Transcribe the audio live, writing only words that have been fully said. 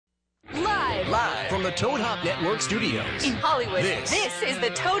Live from the Toad Hop Network studios. In Hollywood, This is the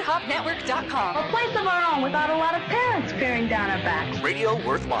ToadHopNetwork.com. A place of our own without a lot of parents peering down our backs. Radio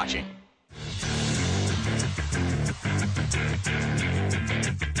worth watching.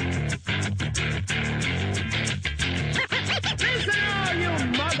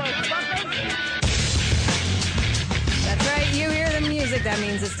 That's right, you hear the music. That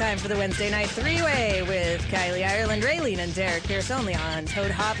means it's time for the Wednesday Night Three-Way with Kylie Ireland, Raylene, and Derek Pierce only on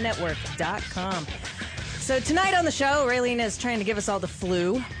ToadHopNetwork.com. So tonight on the show, Raylene is trying to give us all the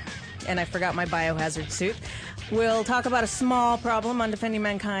flu, and I forgot my biohazard suit. We'll talk about a small problem on Defending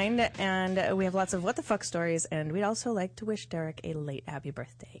Mankind, and we have lots of what the fuck stories, and we'd also like to wish Derek a late happy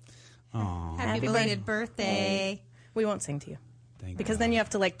birthday. Aww. Happy belated birthday. We won't sing to you. Because then you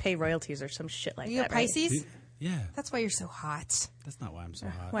have to like pay royalties or some shit like You're that, right? Pisces? Yeah. That's why you're so hot. That's not why I'm so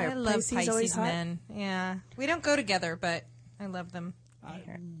hot. Why, I are love Pisces always Pisces hot? men. Yeah. We don't go together, but I love them.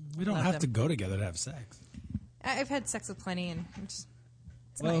 We don't Love have them. to go together to have sex. I've had sex with plenty, and it's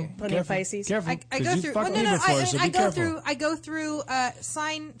Well, Plenty of Pisces. Careful. I go 'cause through. you Well, fucked no, me no. before, so I be go careful. through. I go through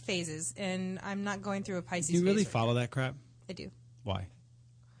sign phases, and I'm not going through a Pisces. Do you really phase right follow that crap? now. I do Why?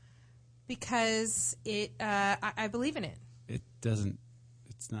 because it. I believe in it. It doesn't.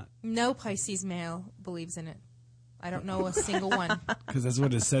 It's not. No Pisces male believes in it. I don't know a single one. Because that's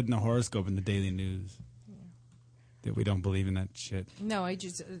what it said in the horoscope in the Daily News. That we don't believe in that shit. No, I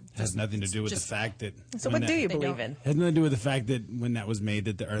just. Has nothing to do with just- the fact that. So when what do that- you They believe don't. in? Has nothing to do with the fact that when that was made,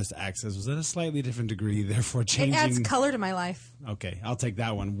 that the Earth's axis was at a slightly different degree, therefore It changing. adds color to my life. Okay, I'll take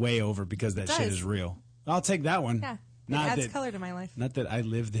that one way over because that It shit does. is real. I'll take that one. Yeah, it Not adds that, color to my life. Not that I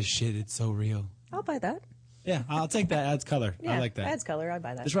live this shit. It's so real. I'll buy that. Yeah, I'll take that. Adds color. Yeah, I like that. adds color. I buy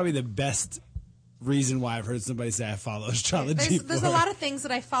that. That's probably the best reason why I've heard somebody say I follow astrology. There's a lot of things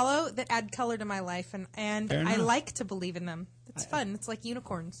that I follow that add color to my life, and Fair I enough. like to believe in them. It's fun. It's like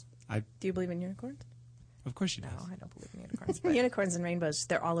unicorns. Do you believe in unicorns? Of course you do. No, I don't believe in unicorns. But Unicorns and rainbows,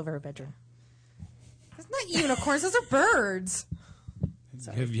 they're all over her bedroom. it's not unicorns. Those are birds.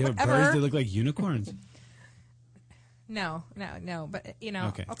 Have you have Whatever. birds that look like unicorns? No. But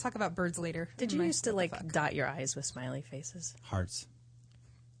Okay. I'll talk about birds later. Did you My- used to what the like fuck. dot your eyes with smiley faces? Hearts.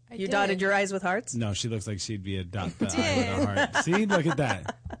 I You did. dotted your eyes with hearts? No, she looks like she'd be a dot with did. a heart. See, look at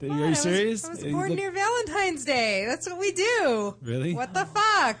that. Are you serious? I was You born look- near Valentine's Day. That's what we do. Really? What the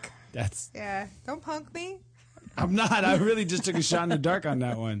fuck? That's. Yeah. Don't punk me. I'm not. I really just took a shot in the dark on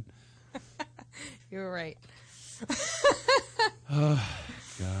that one. You were right.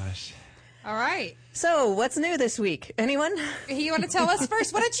 Gosh. All right. So, what's new this week? Anyone? You want to tell us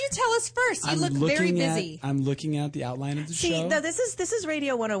first? Why don't you tell us first? You look very busy. I'm looking at the outline of the See, show. no, this is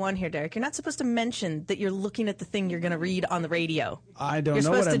Radio 101 here, Derek. You're not supposed to mention that you're looking at the thing you're going to read on the radio. I don't You're know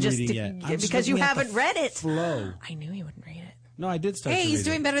what supposed to I'm just reading yet. I'm just because you looking at the haven't read it. Flow. I knew you wouldn't read it. No, I did start. Hey, to he's read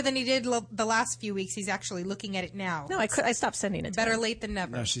doing it. better than he did the last few weeks. He's actually looking at it now. No, I stopped sending it to Better him. late than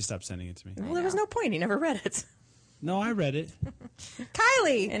never. No, she stopped sending it to me. Well, there was no point. He never read it. No, I read it.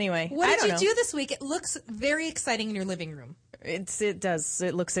 Kylie. Anyway, what I did don't you know. do this week? It looks very exciting in your living room. It does.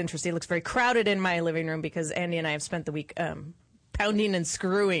 It looks interesting. It looks very crowded in my living room because Andy and I have spent the week pounding and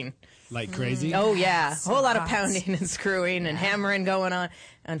screwing. Like crazy. Oh, yeah. A whole lot of hot. pounding and screwing and hammering going on.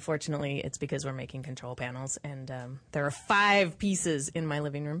 Unfortunately, it's because we're making control panels, and there are 5 pieces in my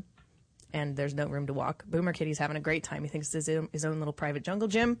living room, and there's no room to walk. Boomer Kitty's having a great time. He thinks it's his own little private jungle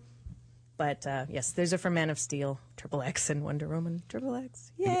gym. But, yes, those are for Man of Steel, Triple X, and Wonder Woman, Triple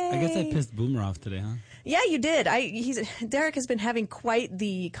X. Yay! I guess I pissed Boomer off today, huh? Yeah, you did. Derek has been having quite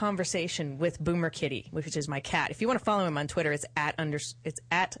the conversation with Boomer Kitty, which is my cat. If you want to follow him on Twitter, it's at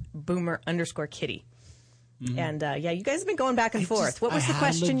Boomer_Kitty. Mm-hmm. And yeah, you guys have been going back and forth. What was the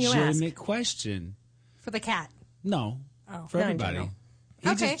question you asked? Legitimate question. For the cat. No, for No, in everybody. general. He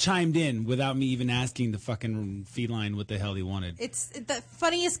Okay. just chimed in without me even asking the fucking feline what the hell he wanted. It's the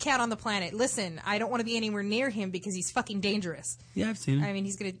funniest cat on the planet. Listen, I don't want to be anywhere near him because he's fucking dangerous. Yeah, I've seen him. I mean,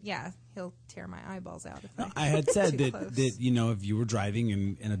 he'll tear my eyeballs out. If I had said too that, close. if you were driving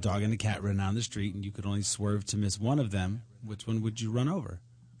and a dog and a cat ran down the street and you could only swerve to miss one of them, which one would you run over?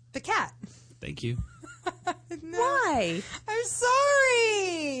 The cat. Thank you. Why? I'm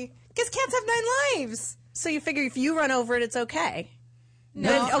sorry. Because cats have 9 lives. So you figure if you run over it, it's okay. No,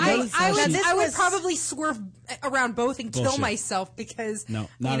 Then- okay, I now this would was- probably swerve around both and kill Bullshit. myself because No,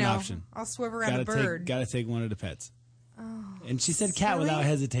 not an option. I'll swerve around a bird. Gotta take one of the pets. And she said cat without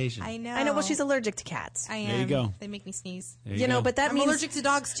hesitation. I know. I know. Well, she's allergic to cats. I am. There you go. They make me sneeze. There You know, go. but that I'm means allergic to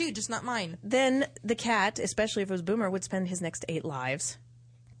dogs too, just not mine. then the cat, especially if it was Boomer, would spend his next 8 lives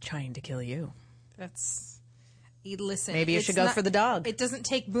trying to kill you. That's Listen, Maybe you it's should go for the dog. It doesn't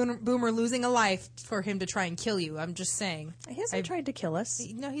take Boomer losing a life for him to try and kill you. I'm just saying. He hasn't tried to kill us.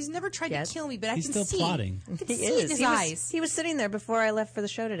 No, he's never tried Yet. to kill me, but He's I can still see. plotting. I can He see it in is. his He eyes. he was sitting there before I left for the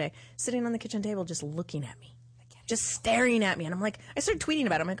show today, sitting on the kitchen table, just looking at me, just staring at me. And I'm like, I started tweeting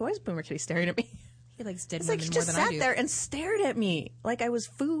about it. I'm like, why is Boomer Kitty staring at me? He likes dead It's like women he more just than I sat do. there and stared at me like I was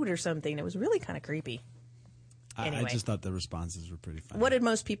food or something. It was really kind of creepy. I Anyway. just thought the responses were pretty funny. What did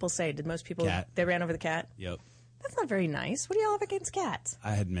most people say? Did most people Cat. they ran over the cat? Yep. That's not very nice. What do y'all have against cats?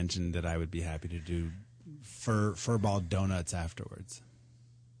 I had mentioned that I would be happy to do furball donuts afterwards.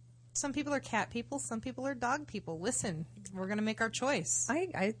 Some people are cat people. Some people are dog people. Listen, we're going to make our choice.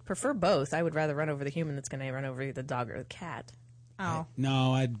 I prefer both. I would rather run over the human that's going to run over the dog or the cat. Oh.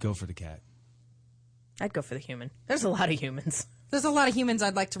 No, I'd go for the cat. I'd go for the human. There's a lot of humans. There's a lot of humans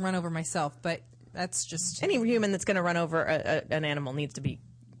I'd like to run over myself, but that's just... Any human that's going to run over an animal needs to be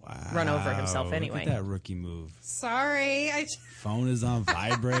run over himself Wow, anyway. Look at that rookie move. Sorry. Phone is on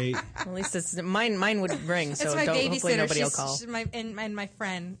vibrate. At least it's mine would ring, so It's my hopefully babysitter. nobody will She's call. and my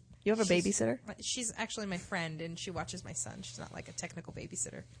friend. You have a babysitter? She's actually my friend, and she watches my son. She's not like a technical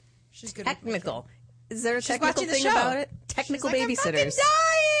babysitter. She's good. with my Technical. kid. Is there a She's technical watching the thing show. about it? Technical She's like, babysitters. I'm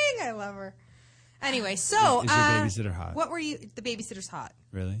fucking dying. I love her. Anyway, so Is your babysitter hot? What were you? The babysitter's hot.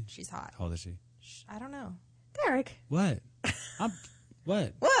 Really? She's hot. How old is she? I don't know. Derek. What?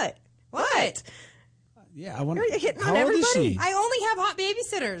 What? What? What? Yeah, I want. You're hitting How on old is everybody. she? I only have hot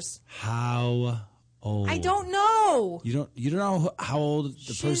babysitters. How old? I don't know. You don't know how old the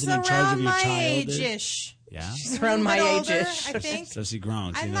She's person in around charge of your my child is? age-ish. Yeah. She's around my A little bit older, age-ish. I think. So she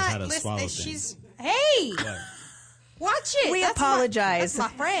grown. She I'm knows how not to swallow listening. things. She's hey. Watch it. We That's apologize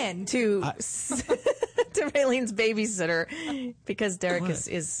that's my friend. to to Raylene's babysitter because Derek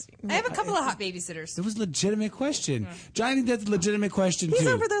is I have a couple of hot babysitters. It was a legitimate question. Johnny, I think that's a legitimate question, he's too.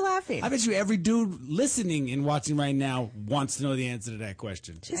 over there laughing. I bet you every dude listening and watching right now wants to know the answer to that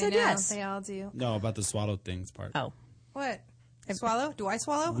question. She I said know, yes. They all do. No, about the swallow things part. Oh. What? Swallow? Do I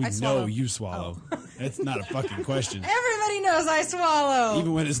swallow? We I swallow. know you swallow. That's not a fucking question. Everybody knows I swallow.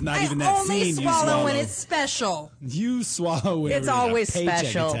 Even when it's not I even that only scene, swallow you swallow. when it's special. You swallow when It's there's always a paycheck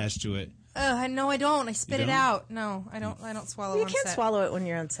special. attached to it. No, I don't. I spit You it don't? out. No, I don't. I don't swallow. You on can't set. swallow it when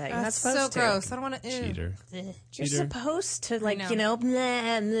you're on set. You're not That's supposed so to. gross. I don't want to. Cheater. You're Cheater. supposed to, like, know. you know, blah, blah,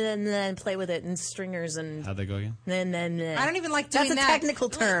 blah, and play with it and stringers and How'd that go again? blah, blah, blah. I don't even like doing That's a that. technical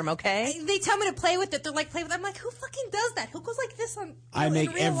term, okay? They tell me to play with it. They're like, play with it. I'm like, who fucking does that? Who goes like this on? I in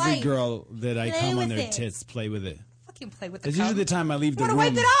make real every life? girl that I Play come on with their it. tits play with it. Fucking play with the. It's usually the time I leave the I room wanna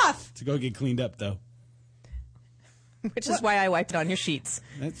wipe it off. to go get cleaned up, though. Which is why I wiped it on your sheets.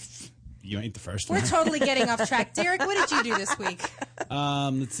 You ain't the first We're one. totally getting off track. Derek, what did you do this week?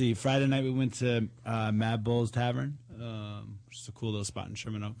 Let's see. Friday night we went to Mad Bull's Tavern, which is a cool little spot in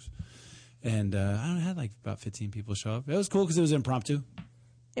Sherman Oaks. And I don't know, had like about 15 people show up. It was cool because it was impromptu.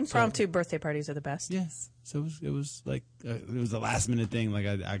 Impromptu birthday parties are the best. Yes. So it was like it was a last minute thing. Like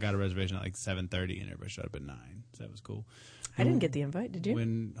I got a reservation at like 7:30 and everybody showed up at 9. So that was cool. I didn't get the invite, did you?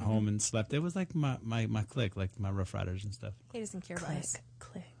 Went home and slept. It was like my clique, like my Rough Riders and stuff. He doesn't care about us.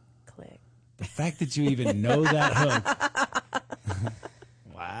 Click, click, click. The fact that you even know that hook.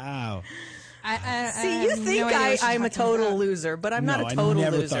 Wow. See, you think I'm a total loser, but I'm not a total I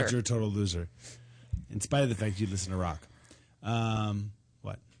never loser. thought you were a total loser. In spite of the fact you listen to rock.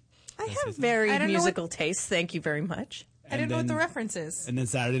 What? I have very I don't know musical tastes. Thank you very much. I didn't know what the reference is. And then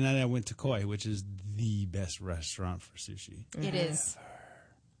Saturday night I went to Koi, which is the best restaurant for sushi. It is.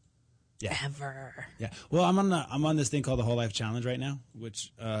 Yeah. Ever. Yeah. Well, I'm on this thing called the Whole Life Challenge right now,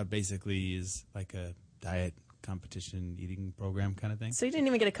 which basically is like a diet competition eating program kind of thing. So you didn't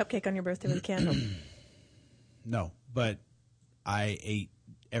even get a cupcake on your birthday with a candle? No, but I ate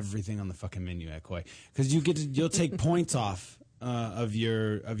everything on the fucking menu at Koi because you'll take points off of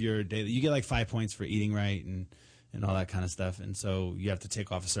your daily. You get like 5 points for eating right and all that kind of stuff, and so you have to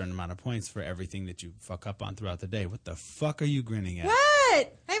take off a certain amount of points for everything that you fuck up on throughout the day. What the fuck are you grinning at?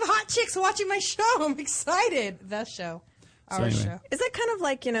 What? I have hot chicks watching my show. I'm excited. The show. Our anyway. show. Is that kind of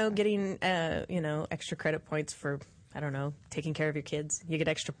like, getting, extra credit points for, I don't know, taking care of your kids? You get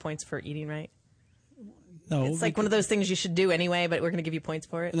extra points for eating right? No, It's like one of those things you should do anyway, but we're going to give you points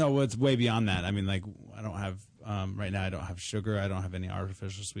for it. No, well, it's way beyond that. I mean, like, I don't have, right now, I don't have sugar. I don't have any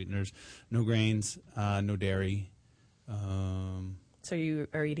artificial sweeteners. No grains, no dairy. So you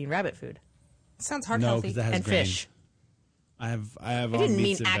are eating rabbit food Sounds heart No, healthy. because that has and grains. fish. I have I all didn't mean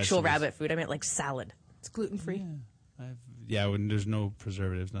meats and actual vegetables. rabbit food. I meant like salad. It's gluten free. Yeah, when there's no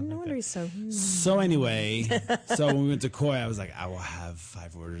preservatives, nothing No like wonder that. he's so... So anyway, so when we went to Koi, I was like, I will have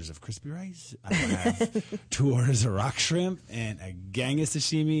 5 orders of crispy rice. I will have 2 orders of rock shrimp and a gang of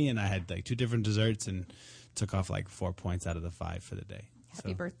sashimi. And I had like 2 different desserts and took off like 4 points out of the 5 for the day.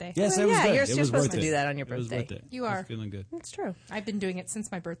 Happy birthday. Yes, Well, it was yeah, good. you're It was supposed worth to it. do that on your It was birthday. worth it. You I are. was feeling good. It's true. I've been doing it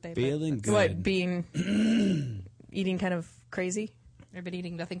since my birthday. Feeling good. What, being eating kind of crazy? I've been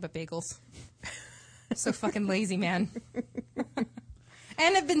eating nothing but bagels. So fucking lazy, man.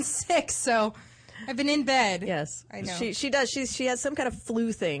 And I've been sick, so I've been in bed. Yes, I know. She does. She has some kind of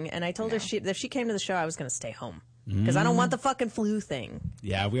flu thing, and I told her that if she came to the show, I was going to stay home because I don't want the fucking flu thing.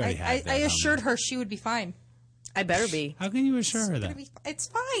 Yeah, we already had that. I assured her she would be fine. I better be. How can you assure her that? It's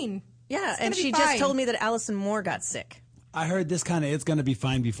fine. Yeah, and gonna be she just fine. told me that Allison Moore got sick. I heard this kind of it's going to be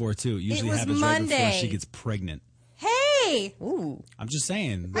fine before, too. It usually was happens right before Monday. she gets pregnant. Hey! Ooh. I'm just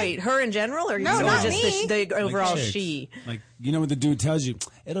saying. Wait, her in general, or No, or not just me. the Like overall chicks. she? Like, you know what the dude tells you?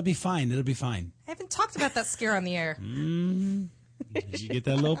 It'll be fine. It'll be fine. I haven't talked about that scare on the air. You get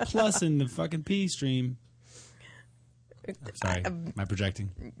that little plus in the fucking pee stream. I'm sorry. Am I projecting?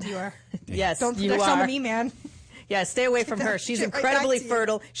 You are. Yes, Don't you project are. on me, man. Yeah, stay away from her. She's Get right incredibly back to you.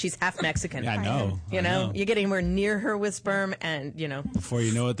 fertile. She's half Mexican. Yeah, I know. You I know, you get anywhere near her with sperm, and you know. Before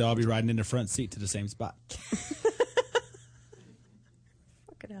you know it, they'll all be riding in the front seat to the same spot.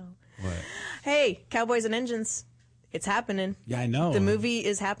 Fucking hell. What? Hey, Cowboys and Engines. It's happening. Yeah, I know. The movie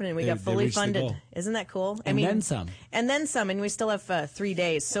is happening. We got They fully reached the funded. goal. Isn't that cool? And then some. And then some. And we still have 3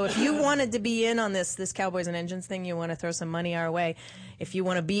 days. So if you wanted to be in on this Cowboys and Engines thing, you want to throw some money our way. If you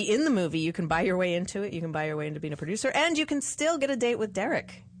want to be in the movie, you can buy your way into it. You can buy your way into being a producer. And you can still get a date with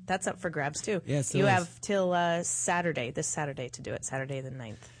Derek. That's up for grabs, too. Yeah, it still you is. have till this Saturday to do it, Saturday the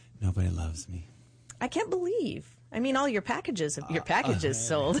 9th. Nobody loves me. I can't believe. I mean, all your packages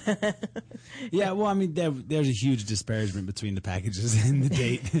sold. Yeah, well, I mean, there's a huge disparagement between the packages and the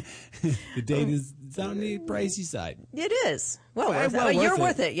date. The date is it's on the pricey side. It is. Well, Well, worth it. You're worth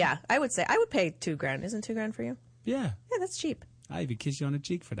worth it. it. Yeah, I would say. I would pay $2,000. Isn't $2,000 for you? Yeah. Yeah, that's cheap. I even kiss you on the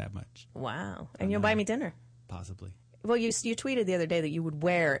cheek for that much, Wow. And you'll buy me dinner. possibly. Well, you tweeted the other day that you would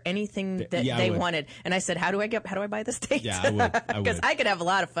wear anything that Yeah, I they would. wanted, and I said, "How do I buy this date?" Yeah, I would. Because I could have a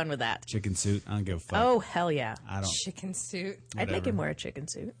lot of fun with that. Chicken suit. I don't give a fuck. Oh hell yeah! I don't. Chicken suit. I'd make Whatever. him wear a chicken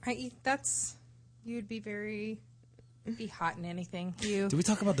suit. You'd be be hot in anything. You. Did we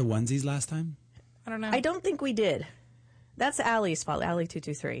talk about the onesies last time? I don't know. I don't think we did. That's Allie's fault.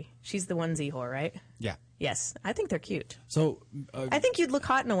 Allie223. She's the onesie whore, right? Yeah. Yes, I think they're cute. So, I think you'd look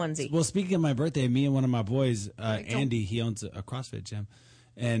hot in a onesie. well, speaking of my birthday, me and one of my boys, Andy, he owns a CrossFit gym,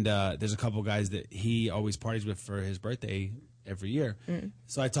 and there's a couple guys that he always parties with for his birthday every year.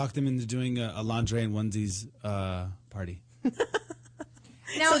 So I talked him into doing a lingerie and onesies party.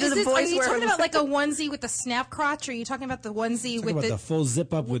 Now, So do is the this, are boys you wear talking them? about like a onesie with the snap crotch, or are you talking about the onesie Talk with about the full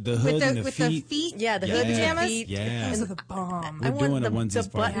zip up with the hood and the with feet. the feet? Yeah, the Yeah. hood and Pajamas? the feet. Yeah. Those are the bomb. We're doing a onesies the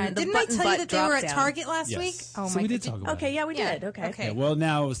party. button. the Didn't I button tell you butt that they were drop at down. Target last Yes. week? Oh So my we did God. talk about Okay, it. yeah, we Yeah. did. Okay. Okay. Yeah, well,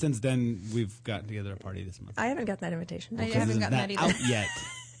 now since then we've gotten together a party this month. I haven't gotten that invitation. I Because haven't it's gotten not that either. out yet.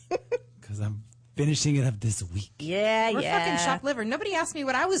 Because I'm finishing it up this week. Yeah, We're yeah. fucking chopped liver. Nobody asked me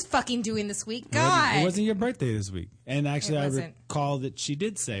what I was fucking doing this week. It wasn't- God. It wasn't your birthday this week. And actually, It I wasn't. recall that she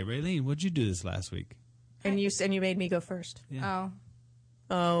did say, Raylene, what'd you do this last week? And you made me go first. Oh.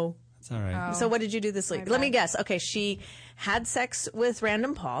 Oh. It's all right. So what did you do this week? My Let me bad. guess. Okay, she had sex with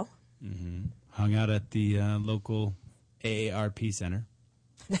Random Paul. Hung out at the local AARP center.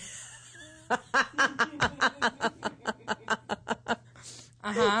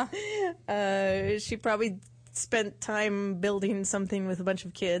 She probably spent time building something with a bunch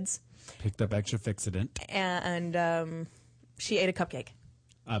of kids, Picked up extra fixidant. and she ate a cupcake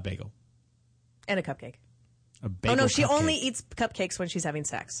A bagel. and a cupcake. A bagel Oh no, she cupcake. only eats cupcakes when she's having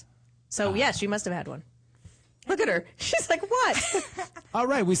sex. So yes, she must have had one. Look at her. She's like, what? All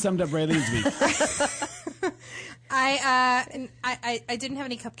right, we summed up Raylene's week. I didn't have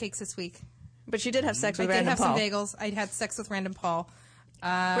any cupcakes this week. But she did have sex I with did Random have Paul. some bagels. I had sex with Random Paul.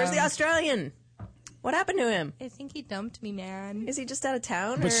 Where's the Australian? What happened to him? I think he dumped me, man. Is he just out of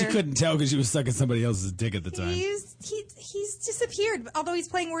town? But she or- couldn't tell because she was sucking somebody else's dick at the time. He's disappeared. Although he's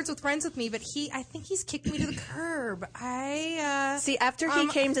playing Words with Friends with me, but I think he's kicked me to the curb. See, after he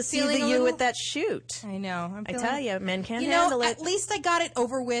came to see feeling the a you little- at that shoot. I know. I'm I feeling- tell you, men can't You know, handle it. at least I got it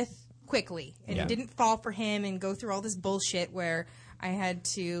over with quickly and Yeah. didn't fall for him and go through all this bullshit where I had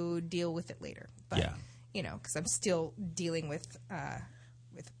to deal with it later. But Yeah. you know, because I'm still dealing with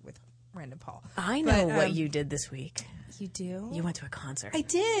Random Paul. I know But, what you did this week. You do. You went to a concert. I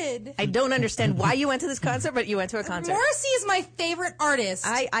did. I don't understand why you went to this concert, but you went to a concert. Morrissey is my favorite artist.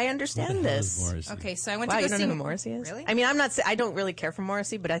 I understand this. Morrissey. Okay, so I went Wow, to you go don't see know who Morrissey is? Really? I mean, I don't really care for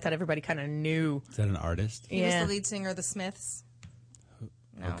Morrissey, but I thought everybody kind of knew. Is that an artist? He Yeah. was the lead singer of the Smiths.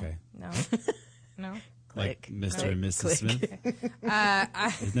 No. Okay. No. No. Like Click. Mr. and Mrs. Smith.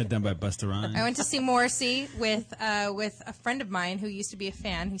 Isn't that done by Busta Rhymes? I went to see Morrissey with a friend of mine who used to be a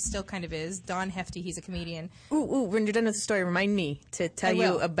fan, who still kind of is, Don Hefty. He's a comedian. Ooh, when you're done with the story, remind me to tell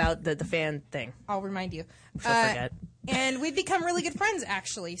you about the fan thing. I'll remind you. She'll forget. And we've become really good friends,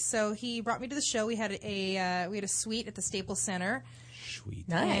 actually. So he brought me to the show. We had a suite at the Staples Center. Sweet.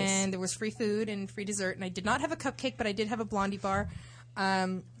 Nice. And there was free food and free dessert. And I did not have a cupcake, but I did have a Blondie bar.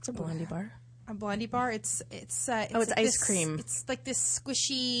 What's a Blondie bar? A Blondie bar. It's ice cream. It's like this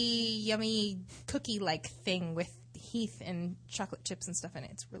squishy, yummy cookie-like thing with Heath and chocolate chips and stuff in it.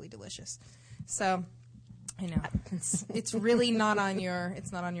 It's really delicious. So, I know it's really not on your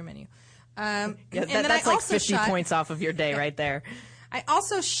menu. That's like 50 points off of your day right there. I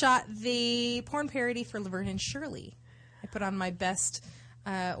also shot the porn parody for Laverne and Shirley. I put on my best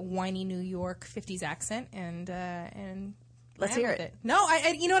whiny New York 50s accent and let's hear it. No,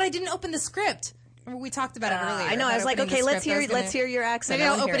 I you know what? I didn't open the script. We talked about it earlier. I know. I was like, okay, let's hear your accent. Maybe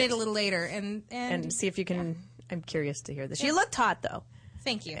I'll open it a little later and see if you can. I'm curious to hear this. You looked hot though.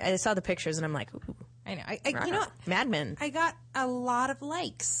 Thank you. I saw the pictures and I'm like, ooh. I know. You know what? Mad Men. I got a lot of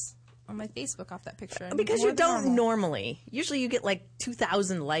likes on my Facebook off that picture. Because you don't normally. Usually you get like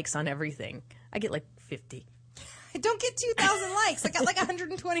 2,000 likes on everything. I get like 50. I don't get 2,000 likes. I got like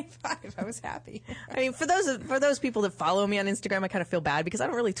 125. I was happy. I mean, for those people that follow me on Instagram, I kind of feel bad because I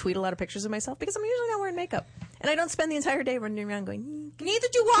don't really tweet a lot of pictures of myself because I'm usually not wearing makeup. And I don't spend the entire day running around going, neither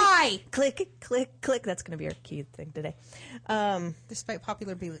do I. Click, click, click. That's going to be our key thing today. Despite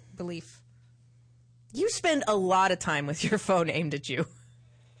popular belief. You spend a lot of time with your phone aimed at you.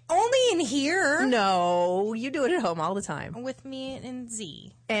 Only in here. No, you do it at home all the time. With me and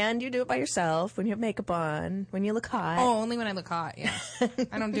Z. And you do it by yourself when you have makeup on, when you look hot. Oh, only when I look hot, yeah.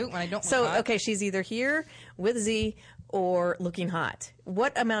 I don't do it when I don't look hot. So, okay, she's either here with Z or looking hot.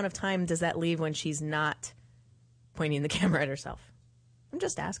 What amount of time does that leave when she's not pointing the camera at herself? I'm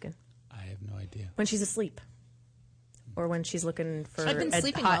just asking. I have no idea. When she's asleep. Or when she's looking for I've been a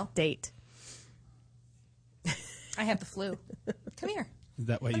sleeping hot well. date. I have the flu. Come here. Is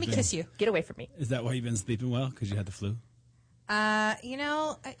that why Let me kiss you. Get away from me. Is that why you've been sleeping well? Because you had the flu? You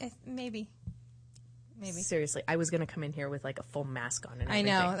know, maybe. Seriously, I was going to come in here with like a full mask on and everything.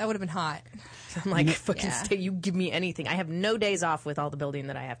 I know. That would have been hot. I'm like, fucking stay. You give me anything. I have no days off with all the building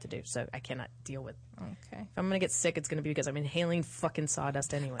that I have to do, so I cannot deal with. Okay. If I'm going to get sick, it's going to be because I'm inhaling fucking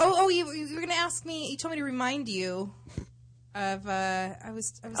sawdust anyway. Oh, you were going to ask me. You told me to remind you of. I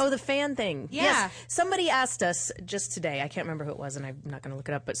was. Oh, the fan thing. Yeah. Yes. Somebody asked us just today. I can't remember who it was, and I'm not going to look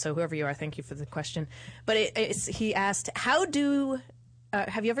it up. But so whoever you are, thank you for the question. But he asked, "How do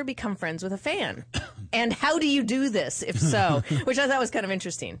have you ever become friends with a fan? And how do you do this, if so?" Which I thought was kind of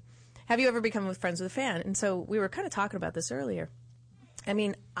interesting. Have you ever become friends with a fan? And so we were kind of talking about this earlier. I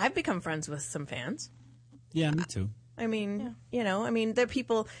mean, I've become friends with some fans. Yeah, me too. I mean, you know, there are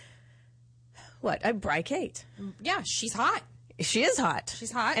people. What? Bri Kate. Yeah, she's hot. She is hot.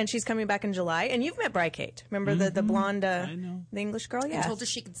 She's hot. And she's coming back in July. And you've met Bri Kate. Remember the blonde, I know. the English girl? Yeah. I told her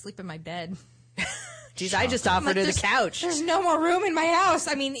she could sleep in my bed. Jeez, I just offered her the couch. There's no more room in my house.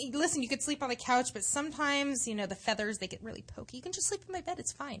 I mean, listen, you could sleep on the couch, but sometimes, you know, the feathers, they get really pokey. You can just sleep in my bed.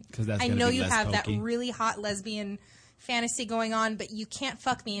 It's fine. 'Cause that's I gonna know be you less have pokey. that really hot lesbian fantasy going on, but you can't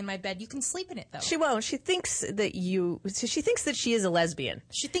fuck me in my bed. You can sleep in it, though. She won't. She thinks that she is a lesbian.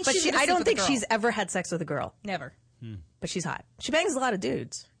 She thinks but she's gonna I sleep don't with a think girl. she's ever had sex with a girl. Never. But she's hot. She bangs a lot of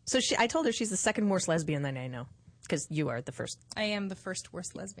dudes. So I told her she's the second worst lesbian that I know. Because you are the first. I am the first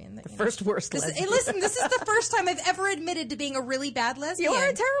worst lesbian. That First worst lesbian. Hey, listen, this is the first time I've ever admitted to being a really bad lesbian. You are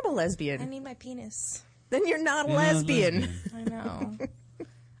a terrible I lesbian. need my penis. Then you're not a You're not a lesbian. I know. You're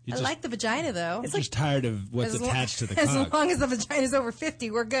I just, like the vagina, though. you're just tired of what's attached to the As cock. long as the vagina's over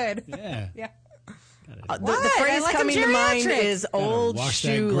 50, we're good. Yeah. Yeah. The What? I phrase like 'em coming to mind geriatric. is Gotta old wash that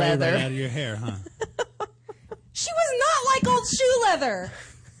shoe gray leather. right out of your hair, huh? She was not like old shoe leather.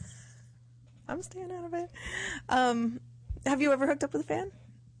 I'm staying out of it. Have you ever hooked up with a fan,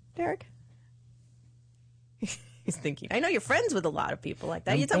 Derek? He's thinking. I know you're friends with a lot of people like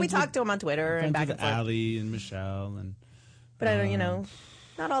that. You we talked to him on Twitter and back and forth. Allie and Michelle and. But I don't,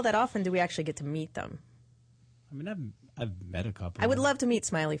 not all that often do we actually get to meet them. I mean, I've met a couple. I would love to meet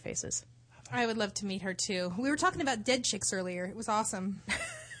smiley faces. I would love to meet her, too. We were talking about dead chicks earlier. It was awesome.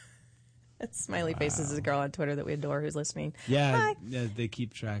 Smiley faces is a girl on Twitter that we adore who's listening. Yeah, Hi. yeah, they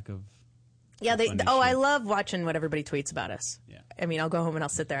keep track of. Yeah, funny I shit. love watching what everybody tweets about us. Yeah. I mean, I'll go home and I'll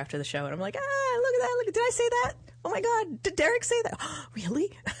sit there after the show and I'm like, look at that. Did I say that? Oh my God. Did Derek say that?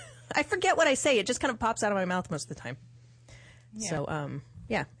 Really? I forget what I say. It just kind of pops out of my mouth most of the time. Yeah. So,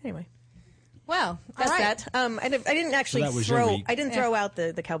 yeah, anyway. Well, That's all right. that. I didn't actually that was your throw. week. I didn't throw out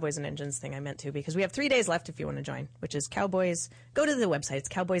the Cowboys and Engines thing. I meant to because we have 3 days left if you want to join, which is Cowboys. Go to the website. It's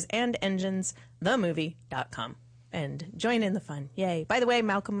cowboysandengines.themovie.com and join in the fun. Yay! By the way,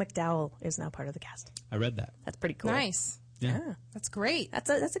 Malcolm McDowell is now part of the cast. I read that. That's pretty cool. Nice. Yeah. That's great. That's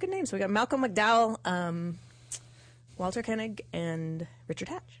a good name. So we got Malcolm McDowell, Walter Koenig, and Richard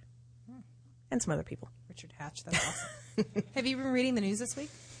Hatch, and some other people. Richard Hatch. That's awesome. Have you been reading the news this week?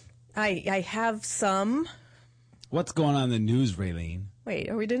 I have some. What's going on in the news, Raylene? Wait,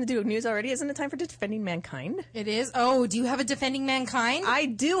 are we going to do news already? Isn't it time for Defending Mankind? It is. Oh, do you have a Defending Mankind? I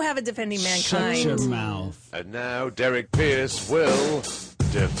do have a Defending Mankind. Shut your mouth. And now Derek Pierce will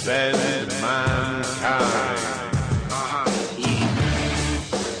defend mankind.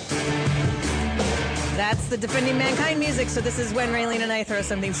 That's the Defending Mankind music. So this is when Raylene and I throw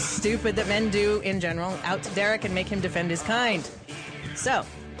something stupid that men do in general out to Derek and make him defend his kind. So,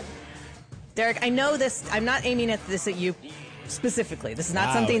 Derek, I know this. I'm not aiming at this at you specifically. This is not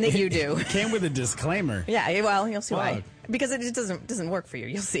Wow. something that you do. It came with a disclaimer. Yeah, well, you'll see why. Fuck. Because it just doesn't work for you.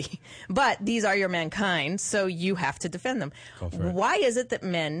 You'll see. But these are your mankind, so you have to defend them. Go for it. Why is it that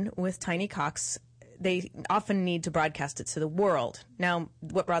men with tiny cocks, they often need to broadcast it to the world? Now,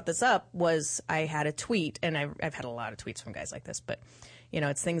 what brought this up was I had a tweet, and I've had a lot of tweets from guys like this, but,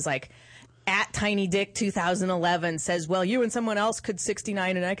 it's things like, @TinyDick2011 says, well, you and someone else could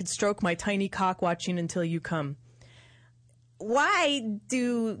 69 and I could stroke my tiny cock watching until you come. Why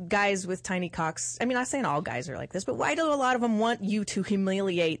do guys with tiny cocks, I'm not saying all guys are like this, but why do a lot of them want you to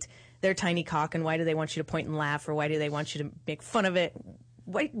humiliate their tiny cock, and why do they want you to point and laugh, or why do they want you to make fun of it?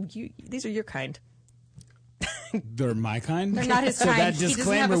 These are your kind. They're my kind? They're not his so kind. That He doesn't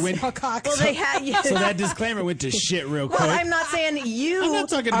disclaimer have a went. small cock. Well, they had you. So that disclaimer went to shit real quick. Well, I'm not saying you I'm not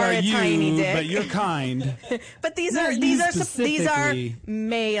talking are about a you, tiny dick, but you're kind. But these Not are you these are specifically.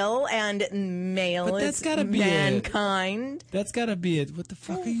 male and male. But that's is gotta be mankind. That's gotta be it. What the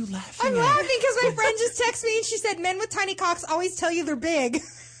fuck are you laughing I'm at? laughing because my friend just texted me and she said men with tiny cocks always tell you they're big.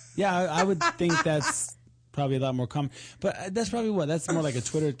 Yeah, I would think that's probably a lot more common. But that's probably that's more like a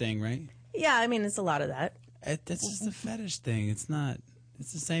Twitter thing, right? Yeah, it's a lot of that. That's just a fetish thing. It's not.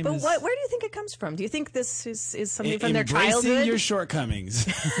 It's the same But as where do you think it comes from? Do you think this is something from their embracing childhood? your shortcomings.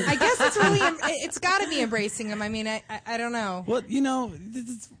 I guess it's got to be embracing them. I don't know. Well,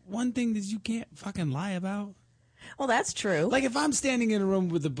 it's one thing that you can't fucking lie about. Well, that's true. Like if I'm standing in a room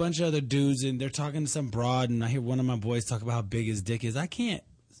with a bunch of other dudes and they're talking to some broad and I hear one of my boys talk about how big his dick is, I can't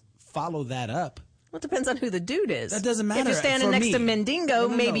follow that up. Well, it depends on who the dude is. That doesn't matter. If you're standing for next me. to Mendingo, No,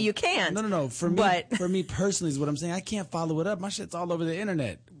 maybe you can. No. For me personally is what I'm saying. I can't follow it up. My shit's all over the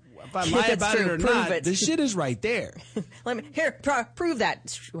internet. If I lie That's about true. it or Prove not, it. the shit is right there. Let me prove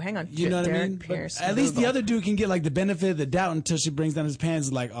that. Hang on. You know what I Derek mean? But Pierce, at least the Google. other dude can get like the benefit of the doubt until she brings down his pants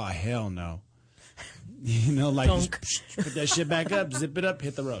and like, oh hell no. Just put that shit back up, zip it up,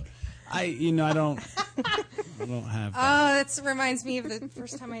 hit the road. I don't have that. Oh, that reminds me of the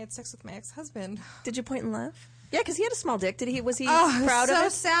first time I had sex with my ex-husband. Did you point and laugh? Yeah, because he had a small dick. Was he Oh, proud so of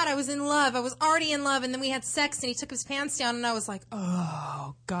it? sad. I was in love. I was already in love, and then we had sex, and he took his pants down, and I was like,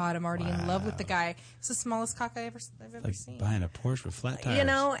 "Oh God, I'm already in love with the guy." It's the smallest cock I've ever Like seen. buying a Porsche with flat tires. Andy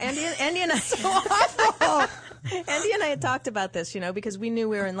and I. Andy and I had talked about this, because we knew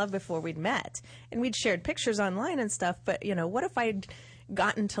we were in love before we'd met, and we'd shared pictures online and stuff. But what if I'd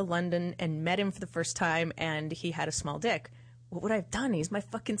gotten to London and met him for the first time, and he had a small dick? What would I have done? He's my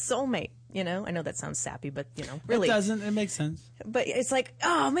fucking soulmate. I know that sounds sappy, but really, It doesn't. It makes sense. But it's like,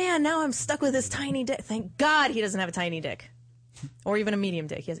 oh man, now I'm stuck with this tiny dick. Thank God he doesn't have a tiny dick, or even a medium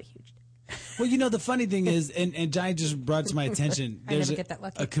dick. He has a huge dick. Well, the funny thing is, and Johnny just brought to my attention, I there's never get that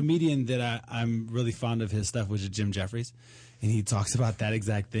lucky. a comedian that I'm really fond of his stuff, which is Jim Jeffries. And he talks about that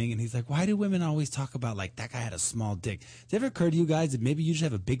exact thing. And he's like, why do women always talk about, like, that guy had a small dick? Does it ever occur to you guys that maybe you just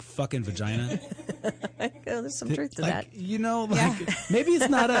have a big fucking vagina? Oh, there's some truth to that. Maybe it's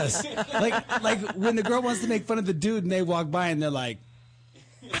not us. Like when the girl wants to make fun of the dude and they walk by and they're like,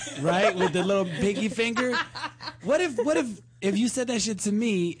 right, with the little pinky finger. What if you said that shit to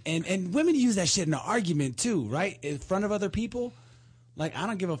me, and women use that shit in an argument too, right? In front of other people. Like, I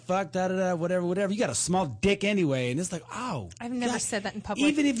don't give a fuck, whatever. You got a small dick anyway. And it's like, oh. I've never said that in public.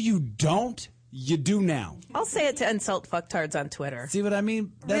 Even if you don't, you do now. I'll say it to insult fucktards on Twitter. See what I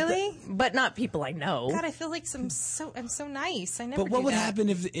mean? Really? But not people I know. God, I feel like I'm so nice. I never. But what do would that. happen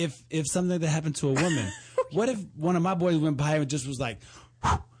if something like that happened to a woman? What if one of my boys went by and just was like,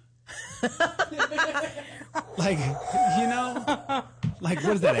 like, like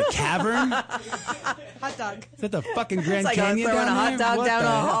what is that, a cavern? Hot dog? Is that the fucking Grand like Canyon throwing down a hot there? dog What down the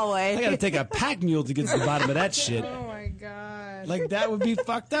a hell? hallway. I gotta take a pack mule to get to the bottom of that shit. Oh my God. Like, that would be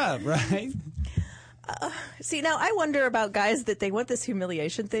fucked up, right? See, now I wonder about guys that they want this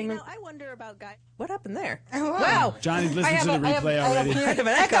humiliation thing. Now I wonder about guys. What happened there? Wow. Johnny's listening to the replay already. I have an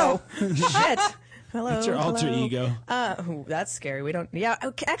echo. Shit. Hello. That's your alter ego. Ooh, that's scary. We don't. Yeah.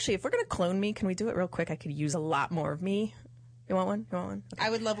 Okay, actually, if we're gonna clone me, can we do it real quick? I could use a lot more of me. You want one? You want one? Okay. I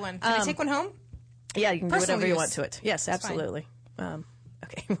would love one. Can I take one home? Yeah, you can do Personal whatever you use. want to it. Yes, absolutely.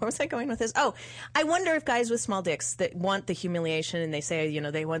 Okay, where was I going with this? Oh, I wonder if guys with small dicks that want the humiliation and they say, you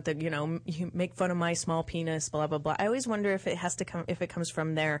know, they want the, you know, you make fun of my small penis, blah blah blah. I always wonder if it has to come, if it comes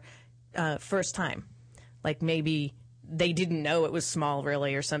from their first time, like maybe they didn't know it was small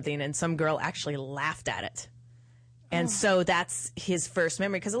really or something, and some girl actually laughed at it. And so that's his first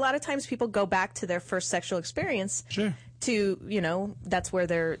memory. Because a lot of times people go back to their first sexual experience to, you know, that's where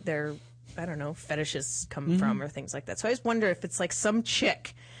their I don't know, fetishes come from or things like that. So I just wonder if it's like some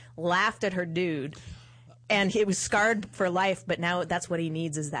chick laughed at her dude and he was scarred for life, but now that's what he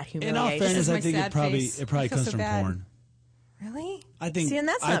needs is that humiliation. In all fairness, I think sad face. it probably I feel comes so from bad. porn. Really? I think. See, and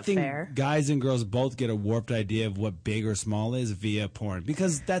that's I not think fair. Guys and girls both get a warped idea of what big or small is via porn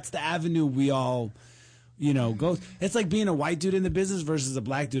because that's the avenue we all, you know, go. It's like being a white dude in the business versus a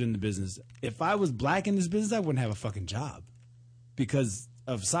black dude in the business. If I was black in this business, I wouldn't have a fucking job because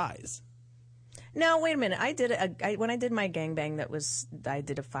of size. No, wait a minute. I did when I did my gangbang. I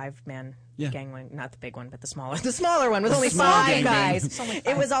did a 5-man gangbang, not the big one, but the smaller one with only small 5 gangbang. guys.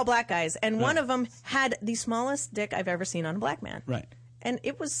 It was all black guys, and one of them had the smallest dick I've ever seen on a black man. Right. And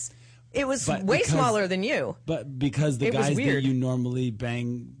it was But way because- smaller than you. But because the It was guys that weird. you normally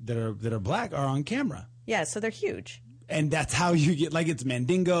bang that are black are on camera. Yeah, so they're huge. And that's how you get, like, it's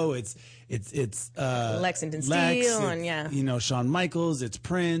Mandingo, it's Lexington Lex, Steele, it's, and yeah. you know, Shawn Michaels, it's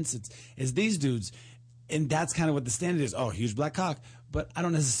Prince, it's these dudes, and that's kind of what the standard is. Oh, huge black cock, but I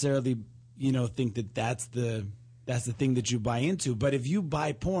don't necessarily, you know, think that's the thing that you buy into. But if you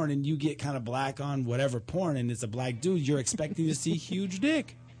buy porn and you get kind of black on whatever porn, and it's a black dude, you're expecting to see huge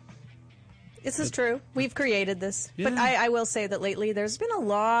dick. This is true. We've created this, but Yeah. I will say that lately there's been a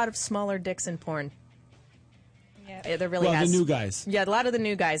lot of smaller dicks in porn. Yeah. There really Well, has. the new guys. Yeah, a lot of the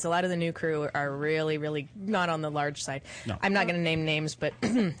new guys, a lot of the new crew are really, really not on the large side. No. I'm not going to name names, but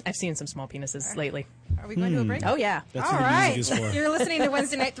I've seen some small penises lately. Are we going to a break? Oh, yeah. That's All what the right. music is for. You're listening to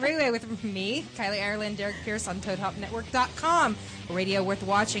Wednesday Night Three-Way with me, Kylie Ireland, Derek Pierce on ToadHopNetwork.com. Radio worth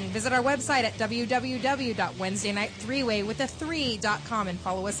watching. Visit our website at www.WednesdayNightThreeway.com and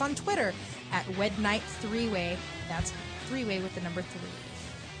follow us on Twitter at WedNight3way. That's 3-way with the number 3.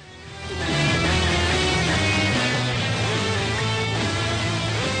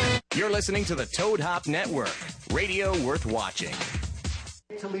 You're listening to the Toad Hop Network. Radio worth watching.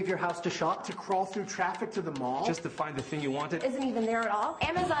 To leave your house to shop, to crawl through traffic to the mall, Just to find the thing you wanted. Isn't even there at all?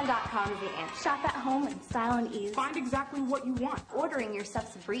 Amazon.com is the answer. Shop at home in style and ease. find exactly what you want. Ordering your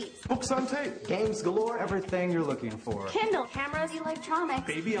stuff's a breeze. Books on tape. Games galore, everything you're looking for. Kindle, cameras, electronics.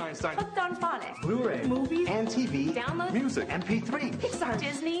 Baby Einstein. Hooked on phonics. Blu-ray, movies, and TV, Download. Music. MP3, Pixar.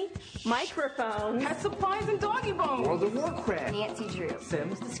 Disney. Microphones. pet supplies and doggy bones, World of Warcraft, Nancy Drew.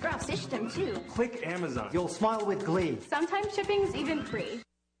 Sims. The Scruff System too. Click Amazon. You'll smile with glee. Sometimes shipping's even free.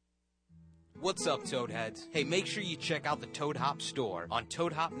 What's up, Toadheads? Hey, make sure you check out the Toad Hop store on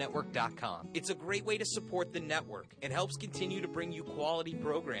ToadHopNetwork.com. It's a great way to support the network and helps continue to bring you quality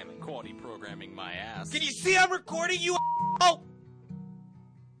programming. Quality programming, my ass. Can you see I'm recording you? Oh!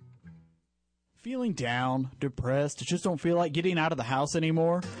 Feeling down, depressed, just don't feel like getting out of the house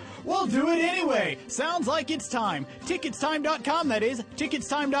anymore? Well, do it anyway! Sounds like it's time. Ticketstime.com, that is.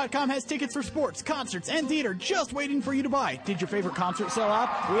 Ticketstime.com has tickets for sports, concerts, and theater just waiting for you to buy. Did your favorite concert sell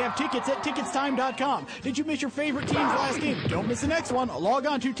out? We have tickets at Ticketstime.com. Did you miss your favorite team's last game? Don't miss the next one. Log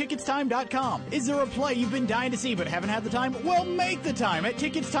on to Ticketstime.com. Is there a play you've been dying to see but haven't had the time? Well, make the time at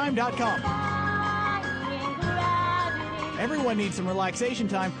Ticketstime.com. Everyone needs some relaxation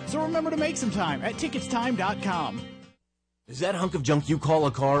time, so remember to make some time at Ticketstime.com. Is that hunk of junk you call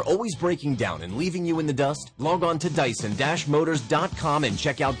a car always breaking down and leaving you in the dust? Log on to Dyson-Motors.com and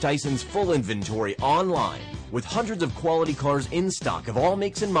check out Dyson's full inventory online. With hundreds of quality cars in stock of all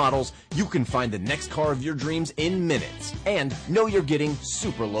makes and models, you can find the next car of your dreams in minutes. And know you're getting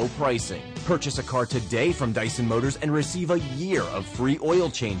super low pricing. Purchase a car today from Dyson Motors and receive a year of free oil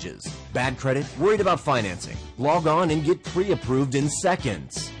changes. Bad credit? Worried about financing? Log on and get pre-approved in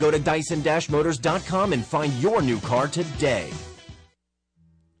seconds. Go to Dyson-Motors.com and find your new car today.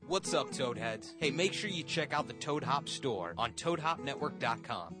 What's up, Toadheads? Hey, make sure you check out the Toad Hop store on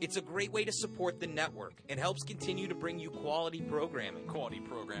ToadHopNetwork.com. It's a great way to support the network and helps continue to bring you quality programming. Quality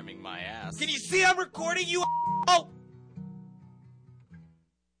programming, my ass. Can you see I'm recording you? Oh!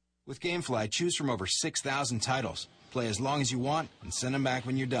 With GameFly, choose from over 6,000 titles. Play as long as you want and send them back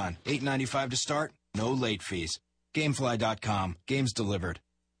when you're done. $8.95 to start, No late fees. Gamefly.com. Games delivered.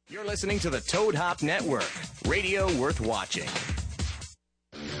 You're listening to the Toad Hop Network, radio worth watching.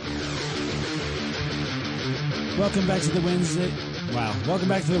 Welcome back to the Wednesday. Wow. Welcome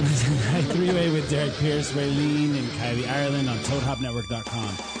back to the Wednesday Night Three-Way with Derek Pierce, Raylene, and Kylie Ireland on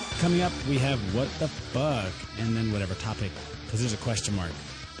ToadHopNetwork.com. Coming up, we have What the Fuck, and then whatever topic, because there's a question mark.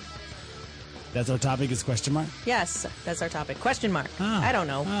 That's our topic is question mark? Yes, that's our topic. Question mark. I don't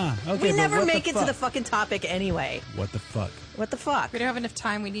know. Okay, we never what make the it to fuck? the fucking topic anyway. What the fuck? What the fuck? We don't have enough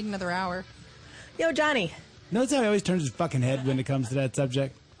time. We need another hour. Yo, Johnny. Notice how he always turns his fucking head when it comes to that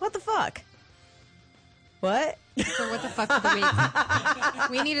subject? What the fuck? What? So what the fuck of the week?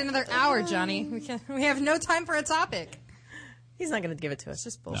 We need another hour, Johnny. We have no time for a topic. He's not going to give it to us.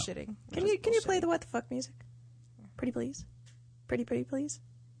 It's just bullshitting. Can you play the what the fuck music? Pretty please? Pretty please?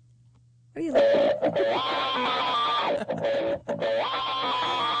 What are you looking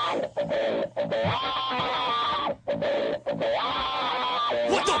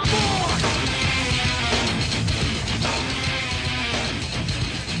What the fuck?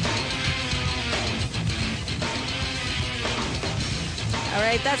 All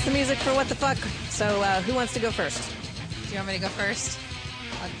right, that's the music for what the fuck. So who wants to go first? Do you want me to go first?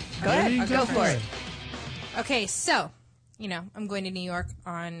 Go ahead. I'll Go for it. Okay, so, I'm going to New York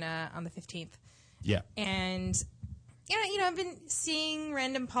on the 15th. Yeah. And, I've been seeing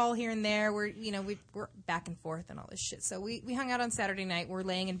random Paul here and there. We're back and forth and all this shit. So we hung out on Saturday night. We're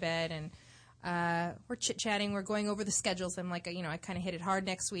laying in bed and we're chit-chatting. We're going over the schedules. I'm like, I kind of hit it hard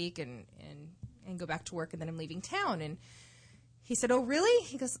next week and go back to work, and then I'm leaving town. And he said, oh, really?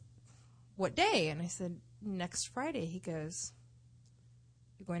 He goes, what day? And I said, next Friday. He goes,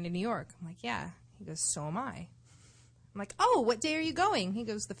 you're going to New York? I'm like, yeah. He goes, so am I. I'm like, oh, what day are you going? He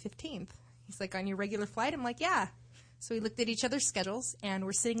goes, the 15th. He's like, on your regular flight? I'm like, yeah. So we looked at each other's schedules, and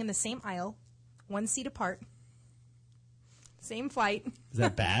we're sitting in the same aisle, 1 seat apart. Same flight. Is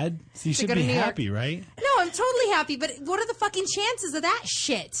that bad? So you should go be to New York. happy, right? No, I'm totally happy, but what are the fucking chances of that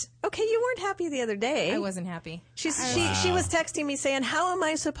shit? Okay, you weren't happy the other day. I wasn't happy. She was texting me saying, how am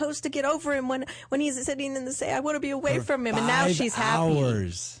I supposed to get over him when he's sitting in the say I want to be away from him, and now she's happy. 5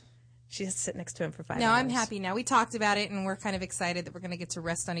 hours. She has to sit next to him for 5 hours. No, I'm happy now. We talked about it, and we're kind of excited that we're going to get to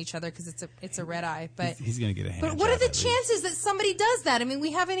rest on each other because it's a red eye. But He's going to get a hand But what are job the at least. chances that somebody does that? I mean,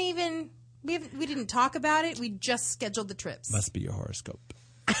 we haven't even we didn't talk about it. We just scheduled the trips. Must be your horoscope.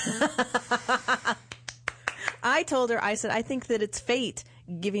 I told her, I said, I think that it's fate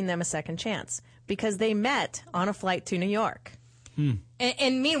giving them a second chance because they met on a flight to New York.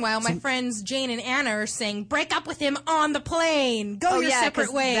 And meanwhile, my friends Jane and Anna are saying, break up with him on the plane. Go your separate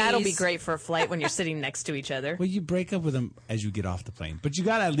 'cause ways. That'll be great for a flight when you're sitting next to each other. Well, you break up with him as you get off the plane, but you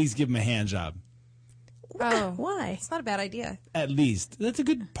got to at least give him a hand job. Oh, why? It's not a bad idea. At least. That's a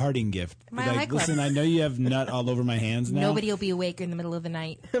good parting gift. Mile High Club. Listen, I know you have nut all over my hands now. Nobody will be awake in the middle of the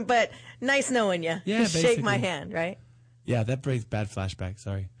night. But nice knowing you. Yeah, Shake my basically. hand, right? Yeah, that brings bad flashback.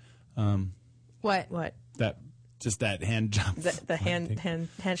 Sorry. What? Just that hand job. The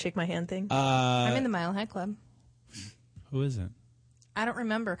handshake my hand thing. I'm in the Mile High Club. Who isn't? I don't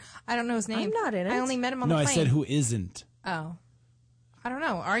remember. I don't know his name. I'm not in it. I only met him on No, the I plane. said who isn't. Oh. I don't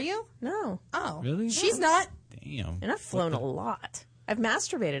know. Are you? No. Oh. Really? She's not. Damn. And I've flown a lot. I've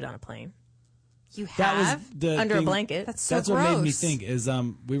masturbated on a plane. You That was have? the Under a thing- blanket. That's so That's gross. what made me think is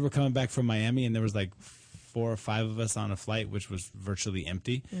we were coming back from Miami and there was like 4 or 5 of us on a flight which was virtually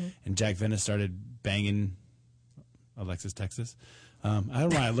empty, and Jack Venice started banging Alexis Texas. I don't know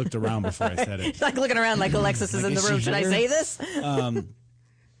why I looked around before I said it. Like looking around like Alexis is Like, in the is room. she Should I here? say this?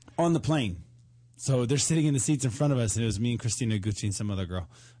 On the plane. So they're sitting in the seats in front of us, and it was me and Christina Gucci and some other girl.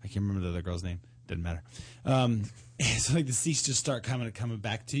 I can't remember the other girl's name. Didn't matter. So like the seats just start coming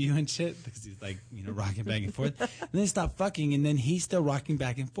back to you and shit because he's like rocking back and forth. And then they stop fucking, and then he's still rocking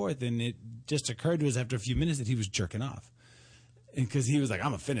back and forth. And it just occurred to us after a few minutes that he was jerking off, and because he was like,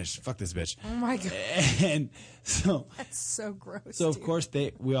 "I'm gonna finish. Fuck this bitch." Oh my God. And so That's so gross. So of dude. course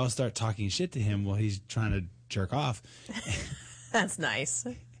we all start talking shit to him while he's trying to jerk off. That's nice.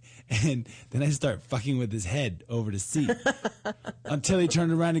 And then I start fucking with his head over the seat until he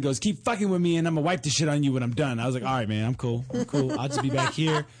turned around and goes, "Keep fucking with me and I'm going to wipe the shit on you when I'm done." I was like, all right, man, I'm cool. I'll just be back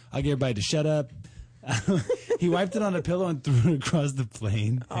here. I'll get everybody to shut up. He wiped it on a pillow and threw it across the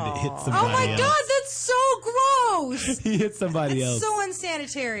plane, and it hit somebody Oh my else. God, that's so gross. He hit somebody else. So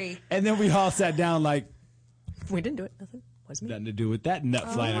unsanitary. And then we all sat down like, We didn't do it. Nothing. Wasn't me. nothing to do with that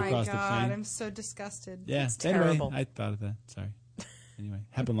nut flying oh my across God, the plane. I'm so disgusted. Yeah. It's Anyway, terrible. I thought of that. Sorry. Anyway,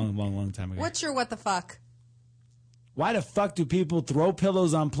 happened a long time ago. What's your what the fuck? Why the fuck do people throw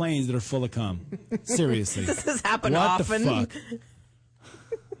pillows on planes that are full of cum? Seriously. This has happened what often. the fuck?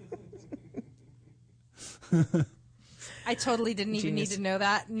 I totally didn't even need to know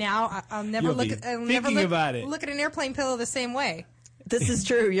that. Now I'll never You'll look be at look at an airplane pillow the same way. This is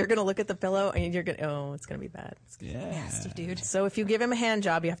true. You're going to look at the pillow and you're going to, it's going to be bad. It's gonna be nasty, dude. So if you give him a hand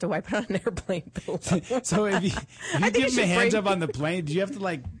job, you have to wipe it on an airplane pillow. So if you give him a hand job on the plane, do you have to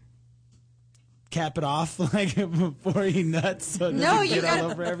like cap it off like before he nuts so it doesn't get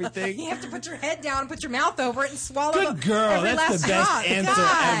all over everything? You have to put your head down and put your mouth over it and swallow. Good girl. Every That's last the best drop. answer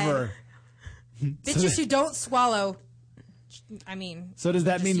God. ever. Bitches who don't swallow. I mean, so does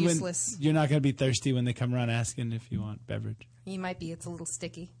that mean useless. when you're not going to be thirsty when they come around asking if you want beverage? You might be. It's a little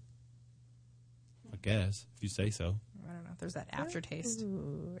sticky. I guess if you say so. I don't know. There's that aftertaste.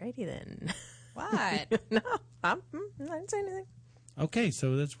 Ooh, righty then. What? No, I didn't say anything. Okay,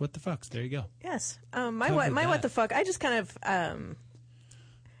 so that's what the fucks. There you go. Yes. My what the fuck. I just kind of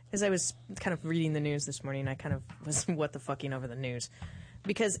as I was kind of reading the news this morning, I kind of was what the fucking over the news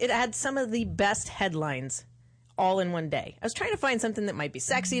because it had some of the best headlines all in one day. I was trying to find something that might be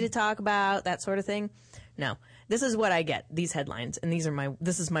sexy to talk about, that sort of thing. No, this is what I get, these headlines, and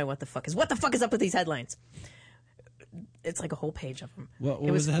this is my what the fuck is up with these headlines. It's like a whole page of them. What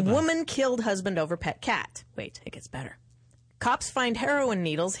it was the headline? Woman killed husband over pet cat. Wait, it gets better. Cops find heroin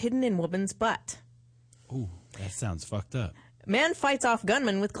needles hidden in woman's butt. Ooh, that sounds fucked up. Man fights off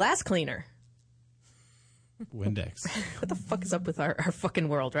gunman with glass cleaner. Windex. What the fuck is up with our fucking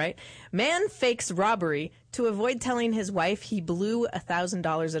world, right? Man fakes robbery to avoid telling his wife he blew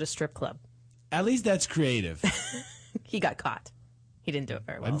 $1,000 at a strip club. At least that's creative. He got caught. He didn't do it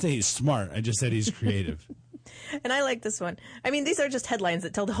very well. I didn't say he's smart. I just said he's creative. And I like this one. I mean, these are just headlines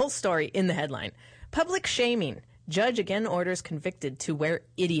that tell the whole story in the headline. Public shaming. Judge again orders convicted to wear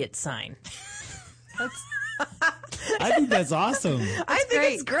idiot sign. I think that's awesome. I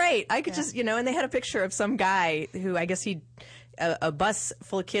think it's great. I could just, and they had a picture of some guy who I guess a bus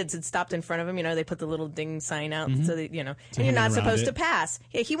full of kids had stopped in front of him. They put the little ding sign out so that, and you're not supposed to pass.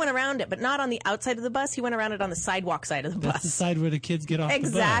 Yeah, he went around it, but not on the outside of the bus. He went around it on the sidewalk side of the bus. That's the side where the kids get off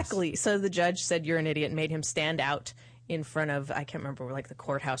Exactly. the bus. So the judge said, you're an idiot, and made him stand out in front of, I can't remember, like the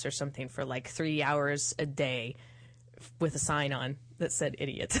courthouse or something for like 3 hours a day with a sign on that said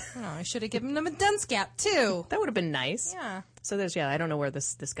idiot. Oh, I should have given him a dunce cap, too. That would have been nice. Yeah. So I don't know where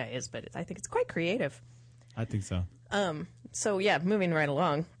this guy is, but I think it's quite creative. I think so. So yeah, moving right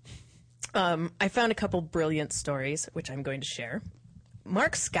along. I found a couple brilliant stories, which I'm going to share.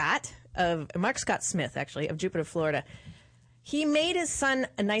 Mark Scott Smith, actually, of Jupiter, Florida. He made his son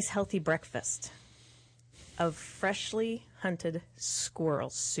a nice healthy breakfast of freshly hunted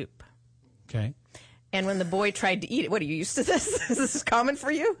squirrel soup. Okay. And when the boy tried to eat it, what, are you used to this? Is this common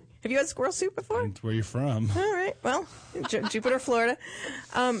for you? Have you had squirrel soup before? That's where you're from. All right. Well, Jupiter, Florida.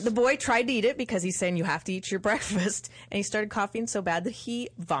 The boy tried to eat it because he's saying you have to eat your breakfast. And he started coughing so bad that he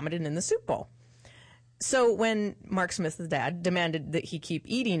vomited in the soup bowl. So when Mark Smith, the dad, demanded that he keep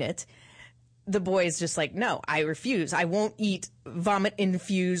eating it, the boy is just like, no, I refuse. I won't eat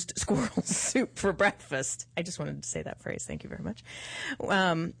vomit-infused squirrel soup for breakfast. I just wanted to say that phrase. Thank you very much.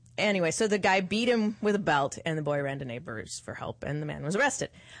 Anyway, so the guy beat him with a belt, and the boy ran to neighbors for help, and the man was arrested.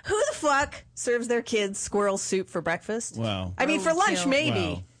 Who the fuck serves their kids squirrel soup for breakfast? Well, I mean, for lunch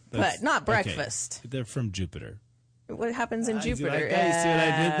maybe, but not breakfast. Okay. They're from Jupiter. What happens in Jupiter? You see what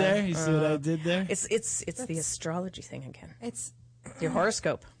I did there? You see what I did there? It's the astrology thing again. It's your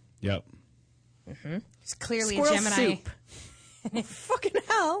horoscope. Yep. Mm-hmm. It's clearly squirrel a Gemini. Soup. Fucking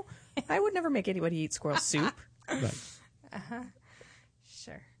hell! I would never make anybody eat squirrel soup. Right.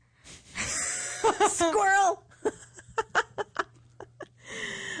 Sure. Squirrel.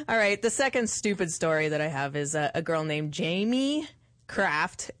 All right. The second stupid story that I have is a girl named Jamie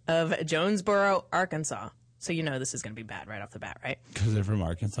Kraft of Jonesboro, Arkansas. So this is going to be bad right off the bat, right? Because they're from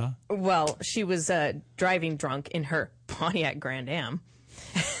Arkansas? Well, she was driving drunk in her Pontiac Grand Am.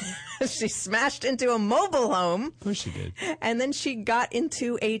 She smashed into a mobile home. Of course she did. And then she got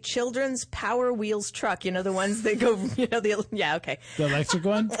into a children's Power Wheels truck. The ones that go, yeah, okay. The electric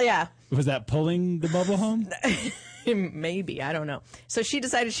one? Yeah. Was that pulling the mobile home? Maybe. I don't know. So she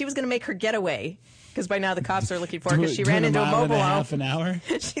decided she was going to make her getaway. Because by now the cops are looking for her because she ran into a mobile home. Half an hour?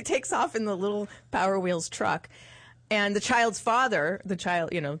 She takes off in the little Power Wheels truck. And the child's father,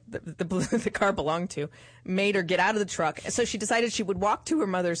 the car belonged to, made her get out of the truck. So she decided she would walk to her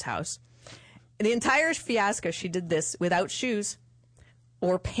mother's house. And the entire fiasco, she did this without shoes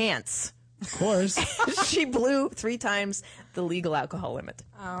or pants. Of course. She blew 3 times the legal alcohol limit.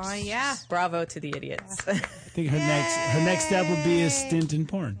 Oh, yeah. Bravo to the idiots. I think her next step would be a stint in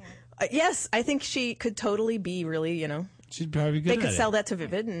porn. Yes, I think she could totally be really, She'd probably be good at it. They could sell that to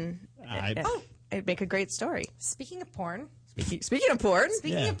Vivid and... I'd It'd make a great story. Speaking of porn, Speaking of porn.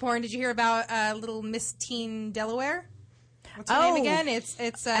 Speaking of porn, did you hear about Little Miss Teen Delaware? What's her name again? It's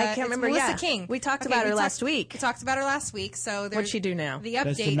I can't remember. Melissa Yeah. King. We talked about her last week. We talked about her last week. So What'd she do now? The update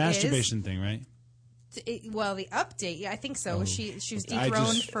That's the masturbation thing, right? Well, the update, yeah, I think so. Oh. She was I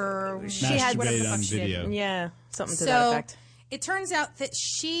dethroned just for she had whatever the masturbated fuck on she did. video. Yeah, something to So that effect. it turns out that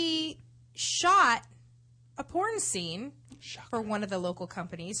she shot a porn scene for one of the local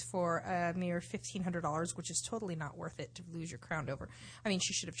companies for a mere $1,500, which is totally not worth it to lose your crown over. I mean,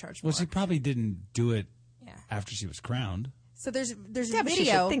 she should have charged more. Well, she probably didn't do it after she was crowned. So there's Yeah, a but she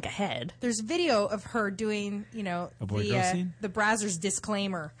video. should think ahead. There's video of her doing, A boy-girl scene? the Brazzers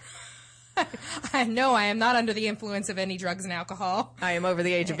disclaimer. I know I am not under the influence of any drugs and alcohol. I am over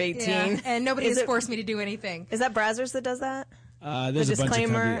the age of 18. Yeah, and nobody Is has it- forced me to do anything. Is that Brazzers that does that? There's The a bunch of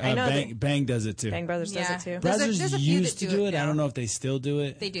disclaimer, companies. I know Bang, that- Bang does it too. Bang Brothers does it too. Brazzers there's a few used that to do do it it. I now. don't know if they still do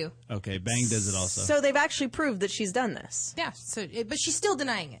it. They do. Okay, Bang does it also. So they've actually proved that she's done this. Yeah, but she's still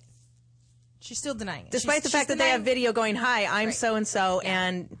denying it. She's still denying it. Despite the She's fact that they have denying- video going, hi, I'm Right. so-and-so,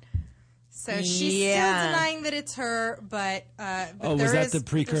 and... So she's Yeah. still denying that it's her, but Oh, there was that is- the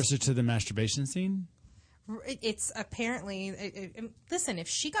precursor to the masturbation scene? It's apparently. Listen, if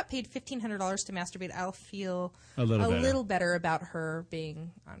she got paid $1,500 to masturbate, I'll feel A little better about her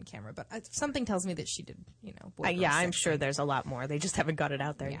being on camera. But something tells me that she did, boy girl yeah, I'm sex. sure there's a lot more. They just haven't got it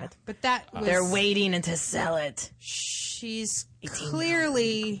out there yet. But that was, They're waiting to sell it. She's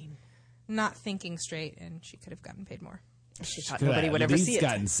clearly not thinking straight, and she could have gotten paid more. She thought Could nobody have would at ever least see it.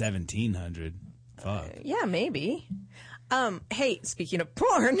 gotten 1,700. Fuck. Yeah, maybe. Hey, speaking of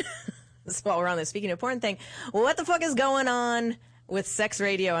porn, while we're on this speaking of porn thing, what the fuck is going on with sex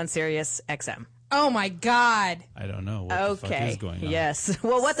radio on Sirius XM? Oh my God! I don't know what the fuck is going on. Yes.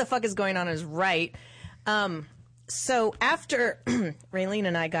 Well, what the fuck is going on is right. So after Raylene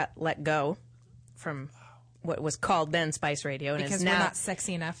and I got let go from what was called then Spice Radio, and Because is we're now not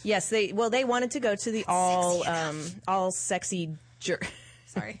sexy enough. Yes, they wanted to go to the all sexy.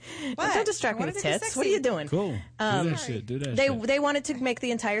 Sorry. Don't distract me with tits. What are you doing? Cool. Do that shit. Do that shit. They wanted to make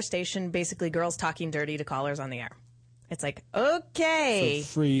the entire station basically girls talking dirty to callers on the air. It's like, okay. So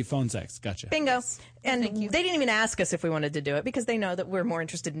free phone sex. Gotcha. Bingo. And they didn't even ask us if we wanted to do it because they know that we're more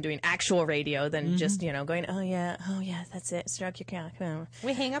interested in doing actual radio than just, going, oh yeah, that's it. Stroke your cock. Oh.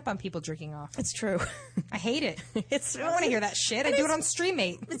 We hang up on people jerking off. It's true. I hate it. I don't really- want to hear that shit. I do it on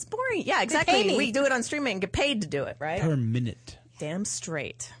StreamMate. It's boring. Yeah, pay exactly. me. We do it on StreamMate and get paid to do it, right? Per minute. Damn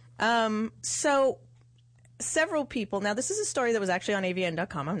straight. So several people, now this is a story that was actually on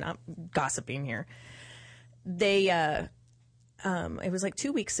avn.com. I'm not gossiping here. They, it was like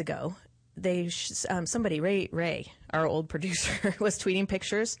 2 weeks ago. Somebody, Ray, our old producer, was tweeting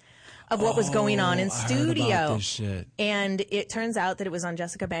pictures of what was going on in I heard studio. about this shit. And it turns out that it was on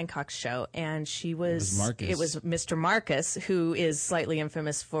Jessica Bangkok's show, and she was. It was Marcus. It was Mr. Marcus, who is slightly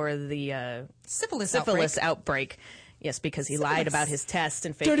infamous for the syphilis outbreak. Yes, because he lied about his test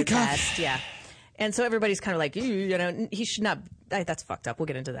and faked Dirty the cock. test. Yeah. And so everybody's kind of like, he should not. That's fucked up. We'll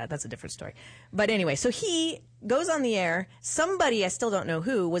get into that. That's a different story. But anyway, so he goes on the air. Somebody, I still don't know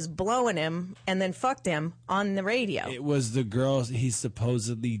who, was blowing him and then fucked him on the radio. It was the girl he's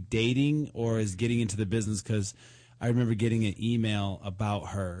supposedly dating or is getting into the business because I remember getting an email about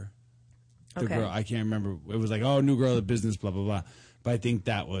her. The Okay. girl, I can't remember. It was like, oh, new girl at business, blah, blah, blah. But I think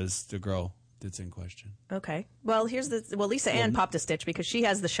that was the girl that's in question. Okay. Well, Lisa Ann popped a stitch because she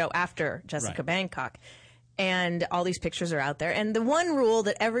has the show after Jessica Right. Bangkok. And all these pictures are out there. And the one rule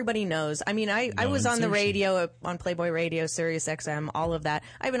that everybody knows, I mean, I was on the insertion. radio, on Playboy Radio, Sirius XM, all of that.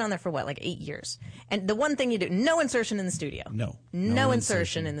 I've been on there for like 8 years. And the one thing you do, no insertion in the studio. No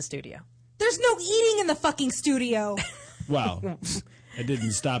insertion in the studio. There's no eating in the fucking studio. Wow. It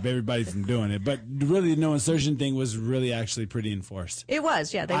didn't stop everybody from doing it. But really, the no insertion thing was really actually pretty enforced. It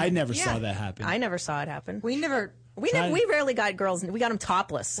was, yeah. I never saw that happen. I never saw it happen. We rarely got girls. We got them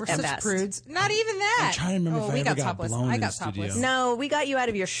topless. We're at such best. prudes. Not even that. I'm trying to remember if I we ever got got topless. blown I in got the studio. topless. No, we got you out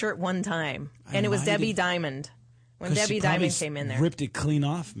of your shirt one time, and it was might Debbie have. Diamond. When 'Cause she Debbie probably Diamond came in there, ripped it clean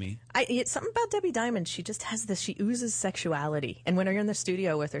off me. It's something about Debbie Diamond. She just has this. She oozes sexuality, and when you're in the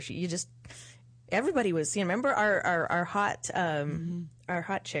studio with her, everybody was. Remember our hot our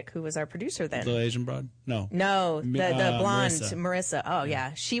hot chick who was our producer then. Little Asian broad? No. No, the blonde Marissa. Marissa. Oh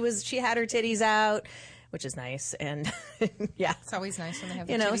yeah, she had her titties out, which is nice, and yeah, It's always nice when they have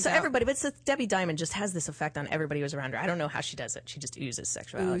the you know. titties So out. everybody, but Debbie Diamond just has this effect on everybody who's around her. I don't know how she does it. She just oozes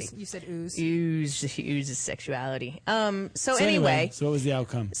sexuality. Ooze. You said ooze. She oozes sexuality. So anyway, so what was the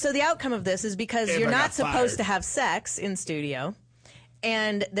outcome? so the outcome of this is because Everybody you're not got supposed fired. to have sex in studio,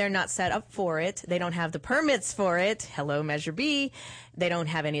 and they're not set up for it. They don't have the permits for it. Hello, Measure B. They don't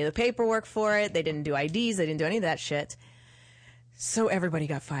have any of the paperwork for it. They didn't do IDs. They didn't do any of that shit. So everybody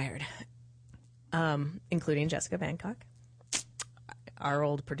got fired, including Jessica Bangkok, our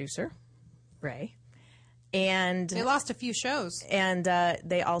old producer, Ray. And they lost a few shows. And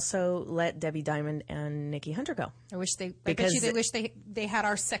they also let Debbie Diamond and Nikki Hunter go. I bet you they wish they had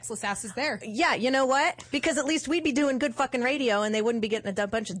our sexless asses there. Yeah, you know what? Because at least we'd be doing good fucking radio and they wouldn't be getting a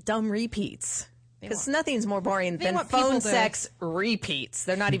bunch of dumb repeats. Because nothing's more boring than phone sex repeats.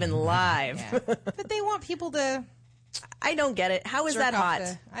 They're not even live. Yeah. But they want people to... I don't get it. How is that hot?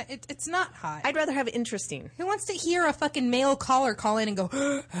 It's not hot. I'd rather have it interesting. Who wants to hear a fucking male caller call in and go,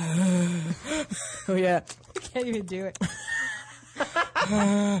 oh, yeah. I can't even do it.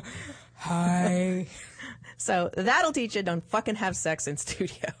 Hi. So that'll teach you, don't fucking have sex in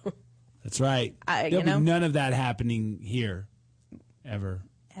studio. That's right. There'll be none of that happening here. Ever.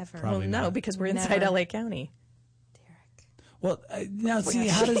 Probably no, because we're inside LA County. Well, now see,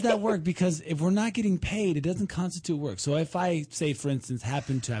 how does that work? Because if we're not getting paid, it doesn't constitute work. So if I, say, for instance,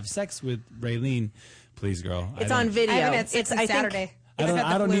 happen to have sex with Raylene, please, girl. It's on video. I haven't had sex since Saturday.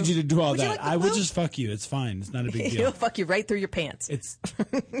 I don't need you to do all that. I would just fuck you. It's fine. It's not a big deal. He'll fuck you right through your pants.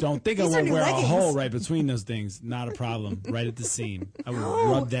 Don't think I won't wear a hole right between those things. Not a problem. Right at the seam. I would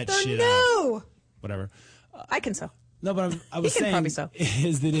rub that shit out. Whatever. I can sew. No, but I was saying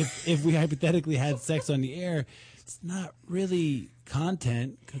is that if we hypothetically had sex on the air, it's not really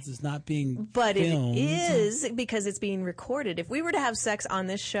content because it's not being But filmed. it is because it's being recorded. If we were to have sex on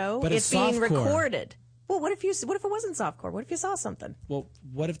this show, But it's it's being softcore. recorded. Well, what if it wasn't softcore? What if you saw something? Well,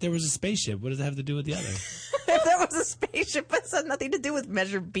 what if there was a spaceship? What does that have to do with the other? If there was a spaceship, it's had nothing to do with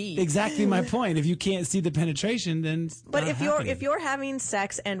measure B. Exactly my point. If you can't see the penetration, then it's But not happening. if you're having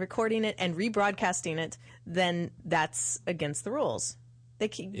sex and recording it and rebroadcasting it, then that's against the rules.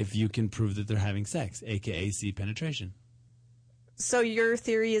 If you can prove that they're having sex, aka see penetration. So your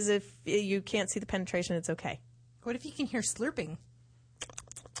theory is if you can't see the penetration, it's okay. What if you can hear slurping?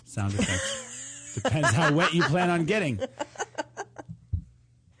 Sound effects. Depends how wet you plan on getting.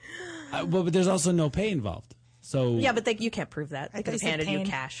 Well, but there's also no pay involved. So yeah, but you can't prove that. They could have handed you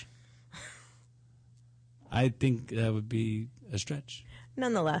cash. I think that would be a stretch.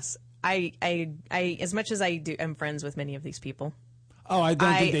 Nonetheless, I as much as I'm friends with many of these people. Oh, I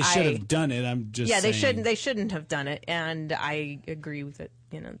don't think they should have done it. I'm just saying. They shouldn't have done it, and I agree with it.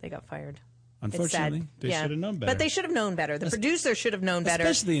 They got fired. Unfortunately, they should have known better. But they should have known better. The producer should have known better,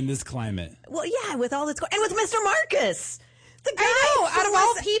 especially in this climate. Well, yeah, with all that's going, and with Mr. Marcus, the guy. I know, out of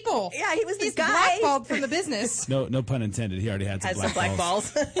all people. Yeah, he was the He's guy blackballed from the business. No pun intended. He already had some black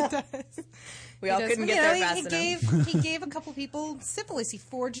balls. He does. We all couldn't get there fast enough. He gave a couple people syphilis. He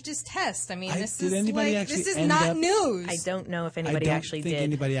forged his test. I mean, this is end not up- news. I don't know if anybody actually did.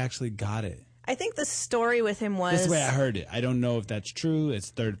 Anybody actually got it. I think the story with him was That's the way I heard it. I don't know if that's true.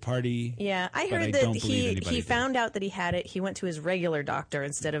 It's third party. Yeah, I heard that he found out that he had it. He went to his regular doctor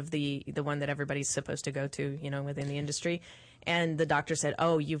instead of the one that everybody's supposed to go to, within the industry. And the doctor said,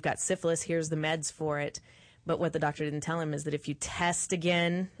 "Oh, you've got syphilis. Here's the meds for it." But what the doctor didn't tell him is that if you test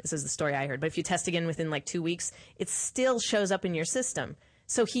again, this is the story I heard, but if you test again within like 2 weeks, it still shows up in your system.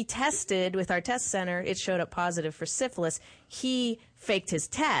 So he tested with our test center. It showed up positive for syphilis. He faked his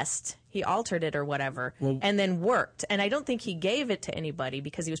test. He altered it or whatever, and then worked. And I don't think he gave it to anybody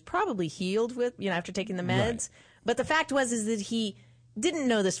because he was probably healed with, after taking the meds. Right. But the fact is that he didn't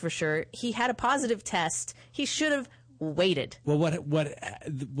know this for sure. He had a positive test. He should have waited. Well,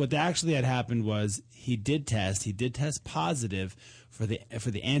 what actually had happened was he did test positive for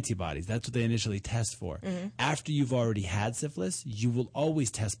the antibodies. That's what they initially test for. Mm-hmm. After you've already had syphilis, you will always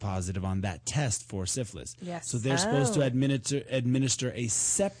test positive on that test for syphilis. Yes. So they're supposed to administer a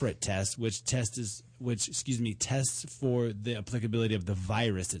separate test, which tests for the applicability of the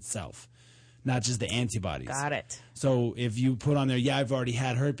virus itself, not just the antibodies. Got it. So if you put on there, I've already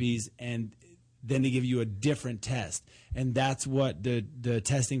had herpes, and then they give you a different test. And that's what the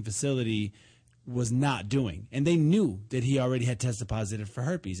testing facility was not doing. And they knew that he already had tested positive for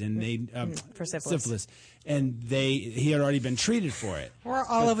herpes and for syphilis. And he had already been treated for it. We're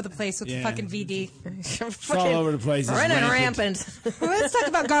all over the place with the fucking VD. It's all over the place. It's rampant. Let's talk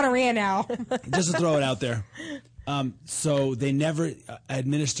about gonorrhea now. Just to throw it out there. So they never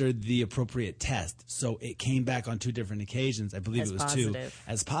administered the appropriate test. So it came back on 2 different occasions. I believe it was positive.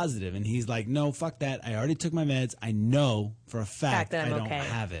 2 as positive. And he's like, no, fuck that. I already took my meds. I know for a fact that I don't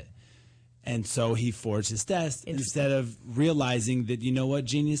have it. And so he forged his test instead of realizing that, you know what,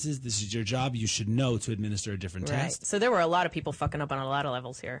 geniuses, this is your job. You should know to administer a different test. So there were a lot of people fucking up on a lot of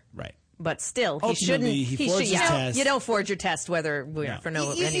levels here. Right. But still, Ultimately, he forged his test. You don't forge your test west for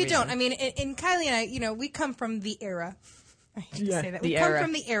no any you reason. don't. I mean, and Kylie and I, we come from the era I hate to say that. The We era. come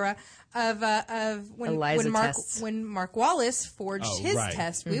from the era of Eliza when Mark Wallace forged his right.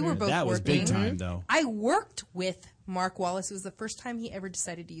 test. We were both That was working. big time, though. I worked with Mark Wallace. It was the first time he ever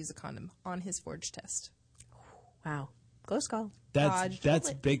decided to use a condom on his forged test. Wow. Close call.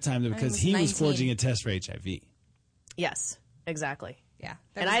 That's big time, though, I because was he was 19. forging a test for HIV. Yes, exactly. Yeah.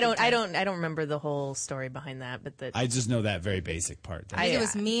 And I don't remember the whole story behind that, but I just know that very basic part. I think it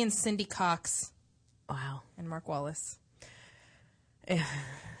was me and Cindy Cox. Wow. And Mark Wallace.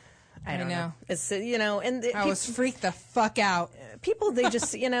 I don't know. It's and I was freaked the fuck out. People, they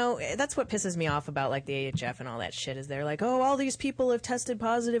just, that's what pisses me off about like the AHF and all that shit is they're like, oh, all these people have tested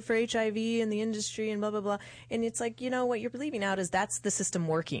positive for HIV in the industry and blah, blah, blah. And it's like, what you're leaving out is that's the system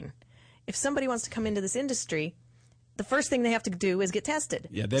working. If somebody wants to come into this industry, the first thing they have to do is get tested.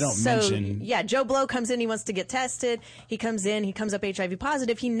 Yeah, they don't mention. Yeah, Joe Blow comes in, he wants to get tested. He comes in, he comes up HIV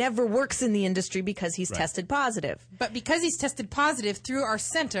positive. He never works in the industry because he's tested positive. But because he's tested positive through our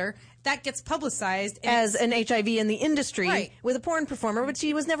center, that gets publicized as an HIV in the industry Right. with a porn performer, which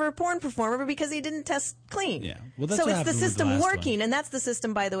he was never a porn performer because he didn't test clean. Yeah. Well, that's so what it's the happened with the system last working, one. and that's the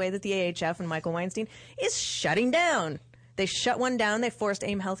system, by the way, that the AHF and Michael Weinstein is shutting down. They shut one down. They forced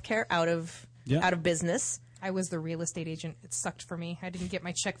AIM Healthcare out of business. I was the real estate agent. It sucked for me. I didn't get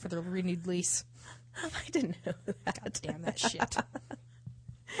my check for the renewed lease. I didn't know that. God damn that shit. That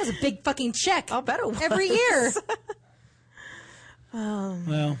was a big fucking check. I'll bet it was. Every year.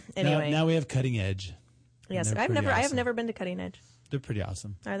 Well, Anyway. now we have Cutting Edge. and Yes, they're I pretty have awesome. never been to Cutting Edge. They're pretty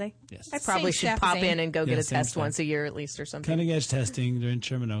awesome. Are they? Yes. I probably Same should staff pop as AIM. in and go Yeah, get a same test staff. once a year at least or something. Cutting Edge testing. They're in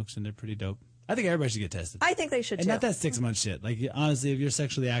Sherman Oaks, and they're pretty dope. I think everybody should get tested. I think they should And too. not that 6 month shit. Like, honestly, if you're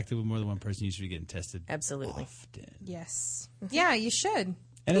sexually active with more than one person, you should be getting tested. Absolutely. Often. Yes. Yeah, you should.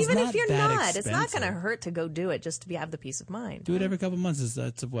 And it's Even not if you're that not, it's not going to expensive. hurt to go do it just to have the peace of mind. Do it every couple months.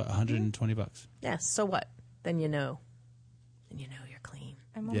 That's what, $120. Yeah, so what? Then you know. Then you know you're clean.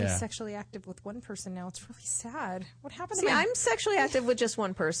 I'm only Yeah. sexually active with one person now. It's really sad. What happened See, to my... I'm sexually active with just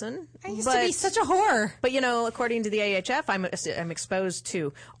one person. I used to be such a whore. But, according to the AHF, I'm exposed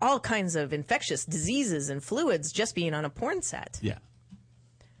to all kinds of infectious diseases and fluids just being on a porn set. Yeah.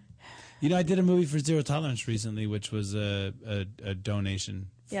 I did a movie for Zero Tolerance recently, which was a donation.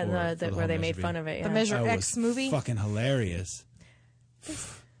 Yeah, where they made fun of it. Yeah. The Measure That X was movie. fucking hilarious.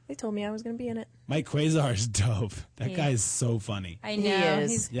 They told me I was going to be in it. Mike Quasar is dope. That He- guy is so funny. I He know.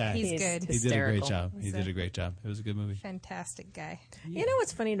 is. He's Yeah, he's good. He did a great Hysterical. job. He He's did a- a great job. It was a good movie. Fantastic guy. You know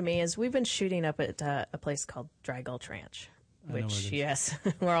what's funny to me is we've been shooting up at a place called Dry Gulch Ranch, I know where which, it is. yes,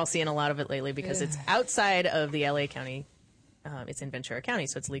 we're all seeing a lot of it lately because it's outside of the LA County. It's in Ventura County,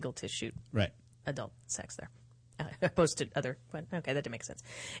 so it's legal to shoot Right. adult sex there. Opposed to other, but okay, that didn't make sense.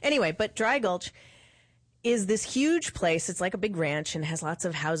 Anyway, but Dry Gulch is this huge place. It's like a big ranch and has lots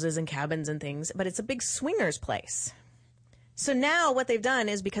of houses and cabins and things, but it's a big swingers place. So now what they've done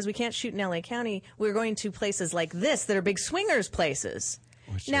is because we can't shoot in LA County, we're going to places like this that are big swingers places.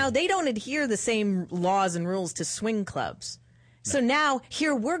 Now they don't adhere the same laws and rules to swing clubs. So now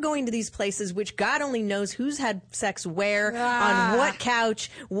here we're going to these places which God only knows who's had sex where, on what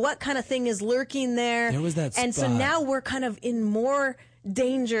couch, what kind of thing is lurking there. There was that And so spot. now we're kind of in more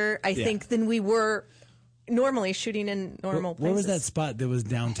danger, I think, than we were normally shooting in normal places. Where was that spot that was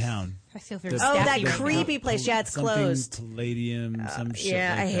downtown? I feel very Oh, staffy that right now. creepy place. Yeah, it's Something closed. Palladium, some shit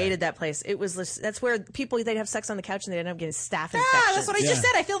Yeah, like I that. hated that place. It was that's where people they'd have sex on the couch and they'd end up getting staph infections. Ah, that's what I just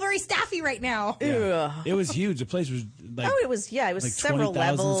Yeah. said. I feel very staffy right now. Ugh. It was huge. The place was like Oh, it was like several 20,000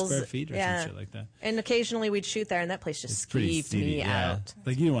 levels. square feet or yeah. some shit like that. And occasionally we'd shoot there, and that place just It's pretty skeeved seedy, me yeah. out.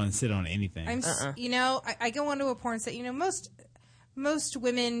 Like you don't want to sit on anything. I go onto a porn set. Most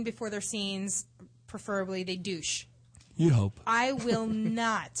women before their scenes, preferably, they douche. You hope. I will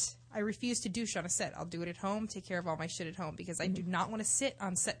not. I refuse to douche on a set. I'll do it at home, take care of all my shit at home, because I do not want to sit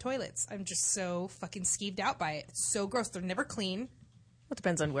on set toilets. I'm just so fucking skeeved out by it. It's so gross. They're never clean. It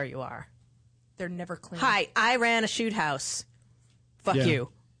depends on where you are. They're never clean. Hi, I ran a shoot house. Fuck Yeah. you.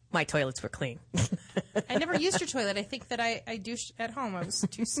 My toilets were clean. I never used your toilet. I think that I douched at home. I was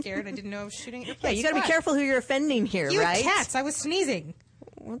too scared. I didn't know I was shooting at your Yeah, place. you got to be What? careful who you're offending here, You right? had cats. I was sneezing.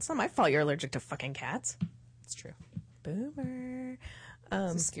 Well, it's not my fault you're allergic to fucking cats. It's true. Boomer.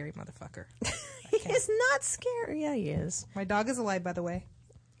 He's a scary motherfucker. He is not scary. Yeah, he is. My dog is alive, by the way.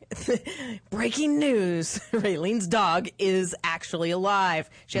 Breaking news. Raylene's dog is actually alive.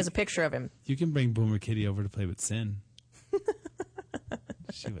 She has a picture of him. You can bring Boomer Kitty over to play with Sin.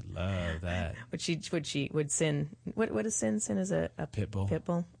 She would love that. Would Sin, what is Sin? Sin is a Pit bull. Pit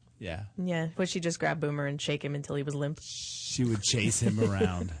bull. Yeah. Yeah. Would she just grab Boomer and shake him until he was limp? She would chase him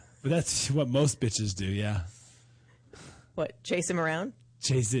around. But that's what most bitches do, yeah. What, chase him around?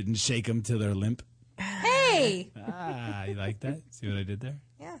 Chase it and shake them till they're limp. Hey! Hey! You like that? See what I did there?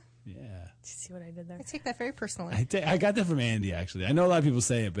 Yeah. Yeah. See what I did there? I take that very personally. I got that from Andy, actually. I know a lot of people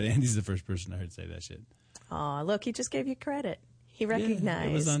say it, but Andy's the first person I heard say that shit. Oh, look, he just gave you credit. He recognized. Yeah,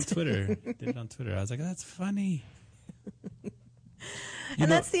 it was on Twitter. Did it on Twitter. I was like, that's funny.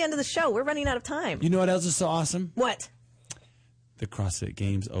 That's the end of the show. We're running out of time. You know what else is so awesome? What? The CrossFit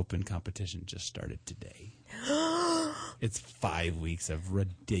Games Open competition just started today. It's 5 weeks of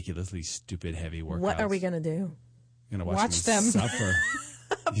ridiculously stupid heavy workouts. What are we going to do? You're going to watch them suffer.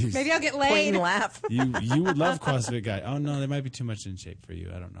 Maybe I'll get laid. Point and laugh. You would love CrossFit guys. Oh, no, they might be too much in shape for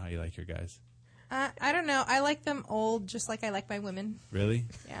you. I don't know how you like your guys. I don't know. I like them old, just like I like my women. Really?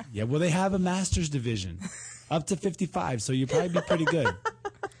 Yeah. Yeah, well, they have a master's division up to 55, so you'll probably be pretty good.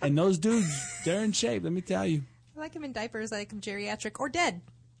 And those dudes, they're in shape, let me tell you. I like them in diapers. I like them geriatric or dead.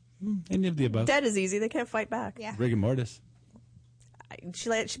 Any of the above. Dead is easy. They can't fight back. Yeah. Rigor mortis. But she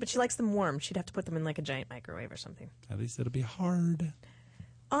likes them warm. She'd have to put them in like a giant microwave or something. At least it'll be hard.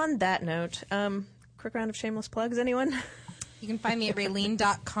 On that note, quick round of shameless plugs, anyone? You can find me at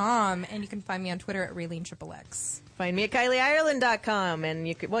Raylene.com, and you can find me on Twitter at RayleneXXX. Find me at KylieIreland.com, and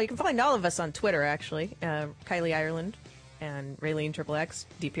you can find all of us on Twitter, actually. Kylie Ireland and Raylene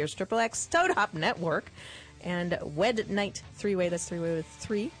D Pierce XXX, Toad Hop Network, and Wed Night 3-Way. That's 3-Way with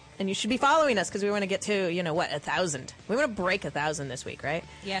 3. And you should be following us because we want to get to, 1,000. We want to break 1,000 this week, right?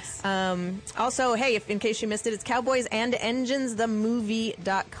 Yes. Also, hey, in case you missed it, it's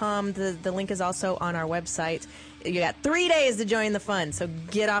cowboysandenginesthemovie.com. The link is also on our website. You got 3 days to join the fun, so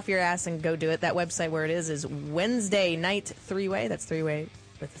get off your ass and go do it. That website where it is Wednesday Night 3-Way. That's 3-Way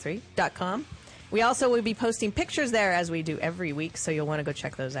with 3.com. We also will be posting pictures there as we do every week, so you'll want to go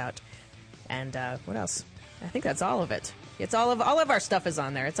check those out. And what else? I think that's all of it. It's all of our stuff is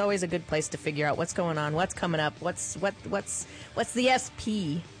on there. It's always a good place to figure out what's going on, what's coming up, what's the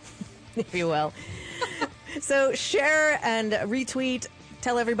SP, if you will. So share and retweet.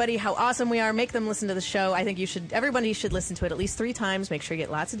 Tell everybody how awesome we are. Make them listen to the show. I think everybody should listen to it at least 3 times. Make sure you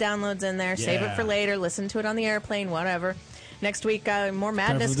get lots of downloads in there. Yeah. Save it for later. Listen to it on the airplane, whatever. Next week, more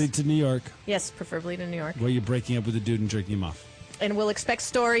madness. Preferably to New York. Yes, preferably to New York. Where you're breaking up with a dude and jerking him off. And we'll expect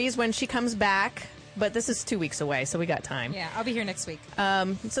stories when she comes back. But this is 2 weeks away, so we got time. Yeah, I'll be here next week.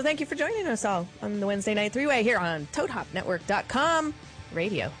 So thank you for joining us all on the Wednesday Night 3-Way here on ToadHopNetwork.com.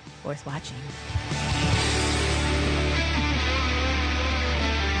 Radio worth watching.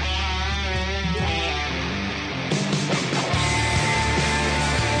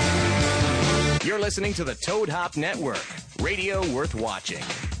 You're listening to the Toad Hop Network, radio worth watching.